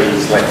of it very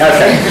easily.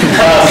 Okay.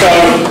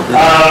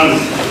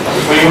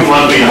 We wouldn't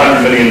want to be in a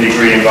 100 million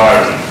degree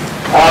environment.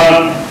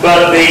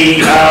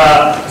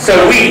 So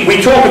we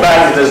talk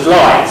about it as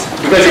light,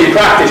 because in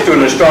practice to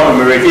an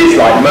astronomer it is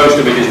light, most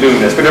of it is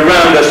luminous, but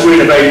around us we're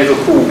in a very little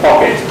cool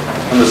pocket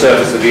on the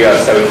surface of the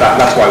Earth, so in fact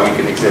that's why we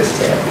can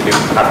exist here. We do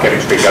have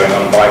chemistry going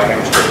on,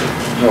 biochemistry,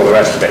 and all the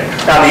rest of it.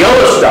 Now the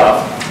other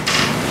stuff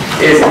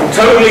is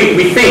totally,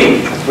 we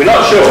think, we're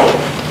not sure,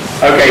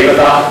 okay, but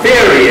our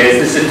theory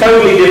is this is a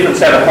totally different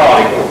set of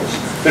particles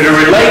that are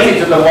related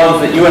to the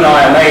ones that you and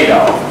I are made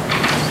of,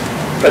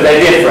 but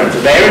they're different.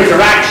 Their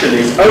interaction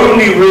is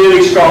only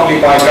really strongly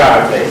by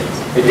gravity.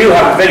 They do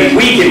have a very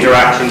weak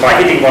interaction by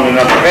hitting one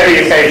another very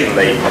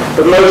occasionally,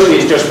 but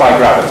mostly it's just by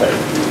gravity.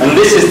 And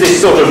this is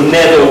this sort of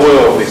nether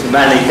world, this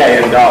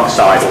Manichaean dark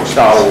side, or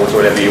Star Wars,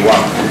 whatever you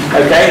want.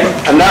 Okay?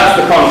 And that's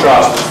the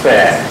contrast that's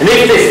there. And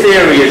if this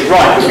theory is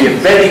right, there will be a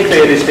very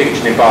clear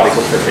distinction in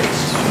particle physics.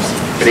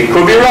 But it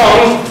could be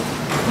wrong.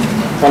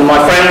 One of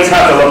my friends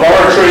has a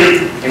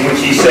laboratory in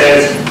which he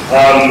says,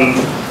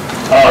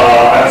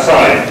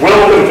 outside,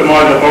 welcome to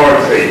my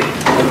laboratory,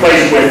 the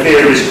place where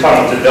theories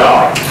come to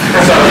die.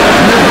 So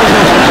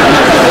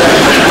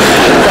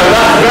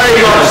that's very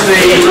much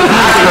the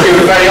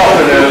attitude very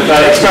often of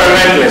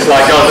experimentalists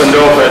like Osmond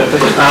Orford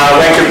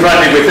when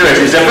confronted with theories.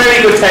 It's a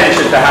very good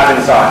tension to have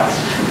in science.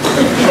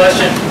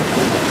 Question.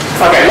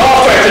 Okay,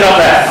 last question up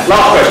there.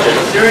 Last question.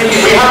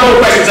 We have more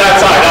questions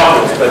outside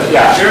afterwards, but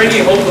yeah. Is there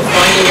any hope of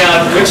finding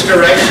out which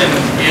direction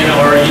in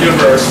our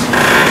universe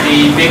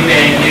the Big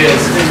Bang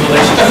is in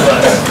relation to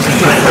us?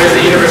 Or is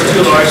the universe too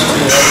large to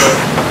ever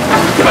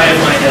try to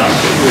find out?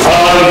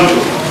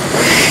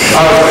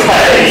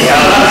 Okay,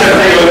 that's a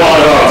big one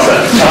to answer.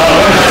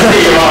 I'll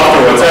see you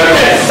afterwards.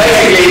 Okay.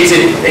 Basically,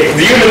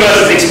 the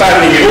universe is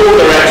expanding in all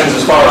directions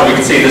as far as we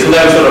can see. There's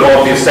no sort of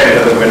obvious center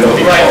that we're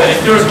looking for. Right, but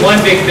if there was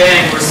one Big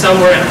Bang, we're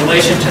somewhere in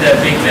relation to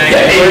that Big Bang.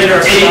 Yeah, it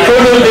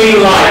could have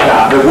been like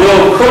that. The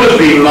world could have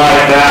been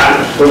like that.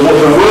 The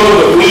world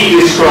that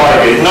we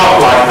describe is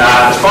not like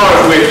that. As far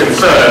as we're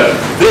concerned,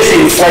 this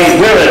in place,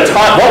 we're at a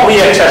time, what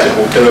we're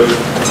accessible to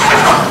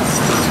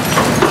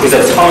is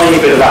a tiny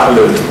bit of that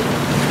balloon.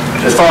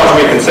 As far as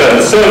we're concerned,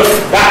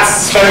 that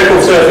spherical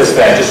surface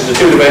there, just as a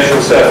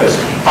two-dimensional surface,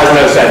 has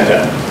no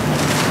centre.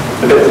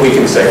 The bit that we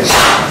can see.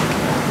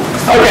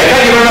 Okay,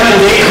 thank you very much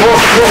indeed.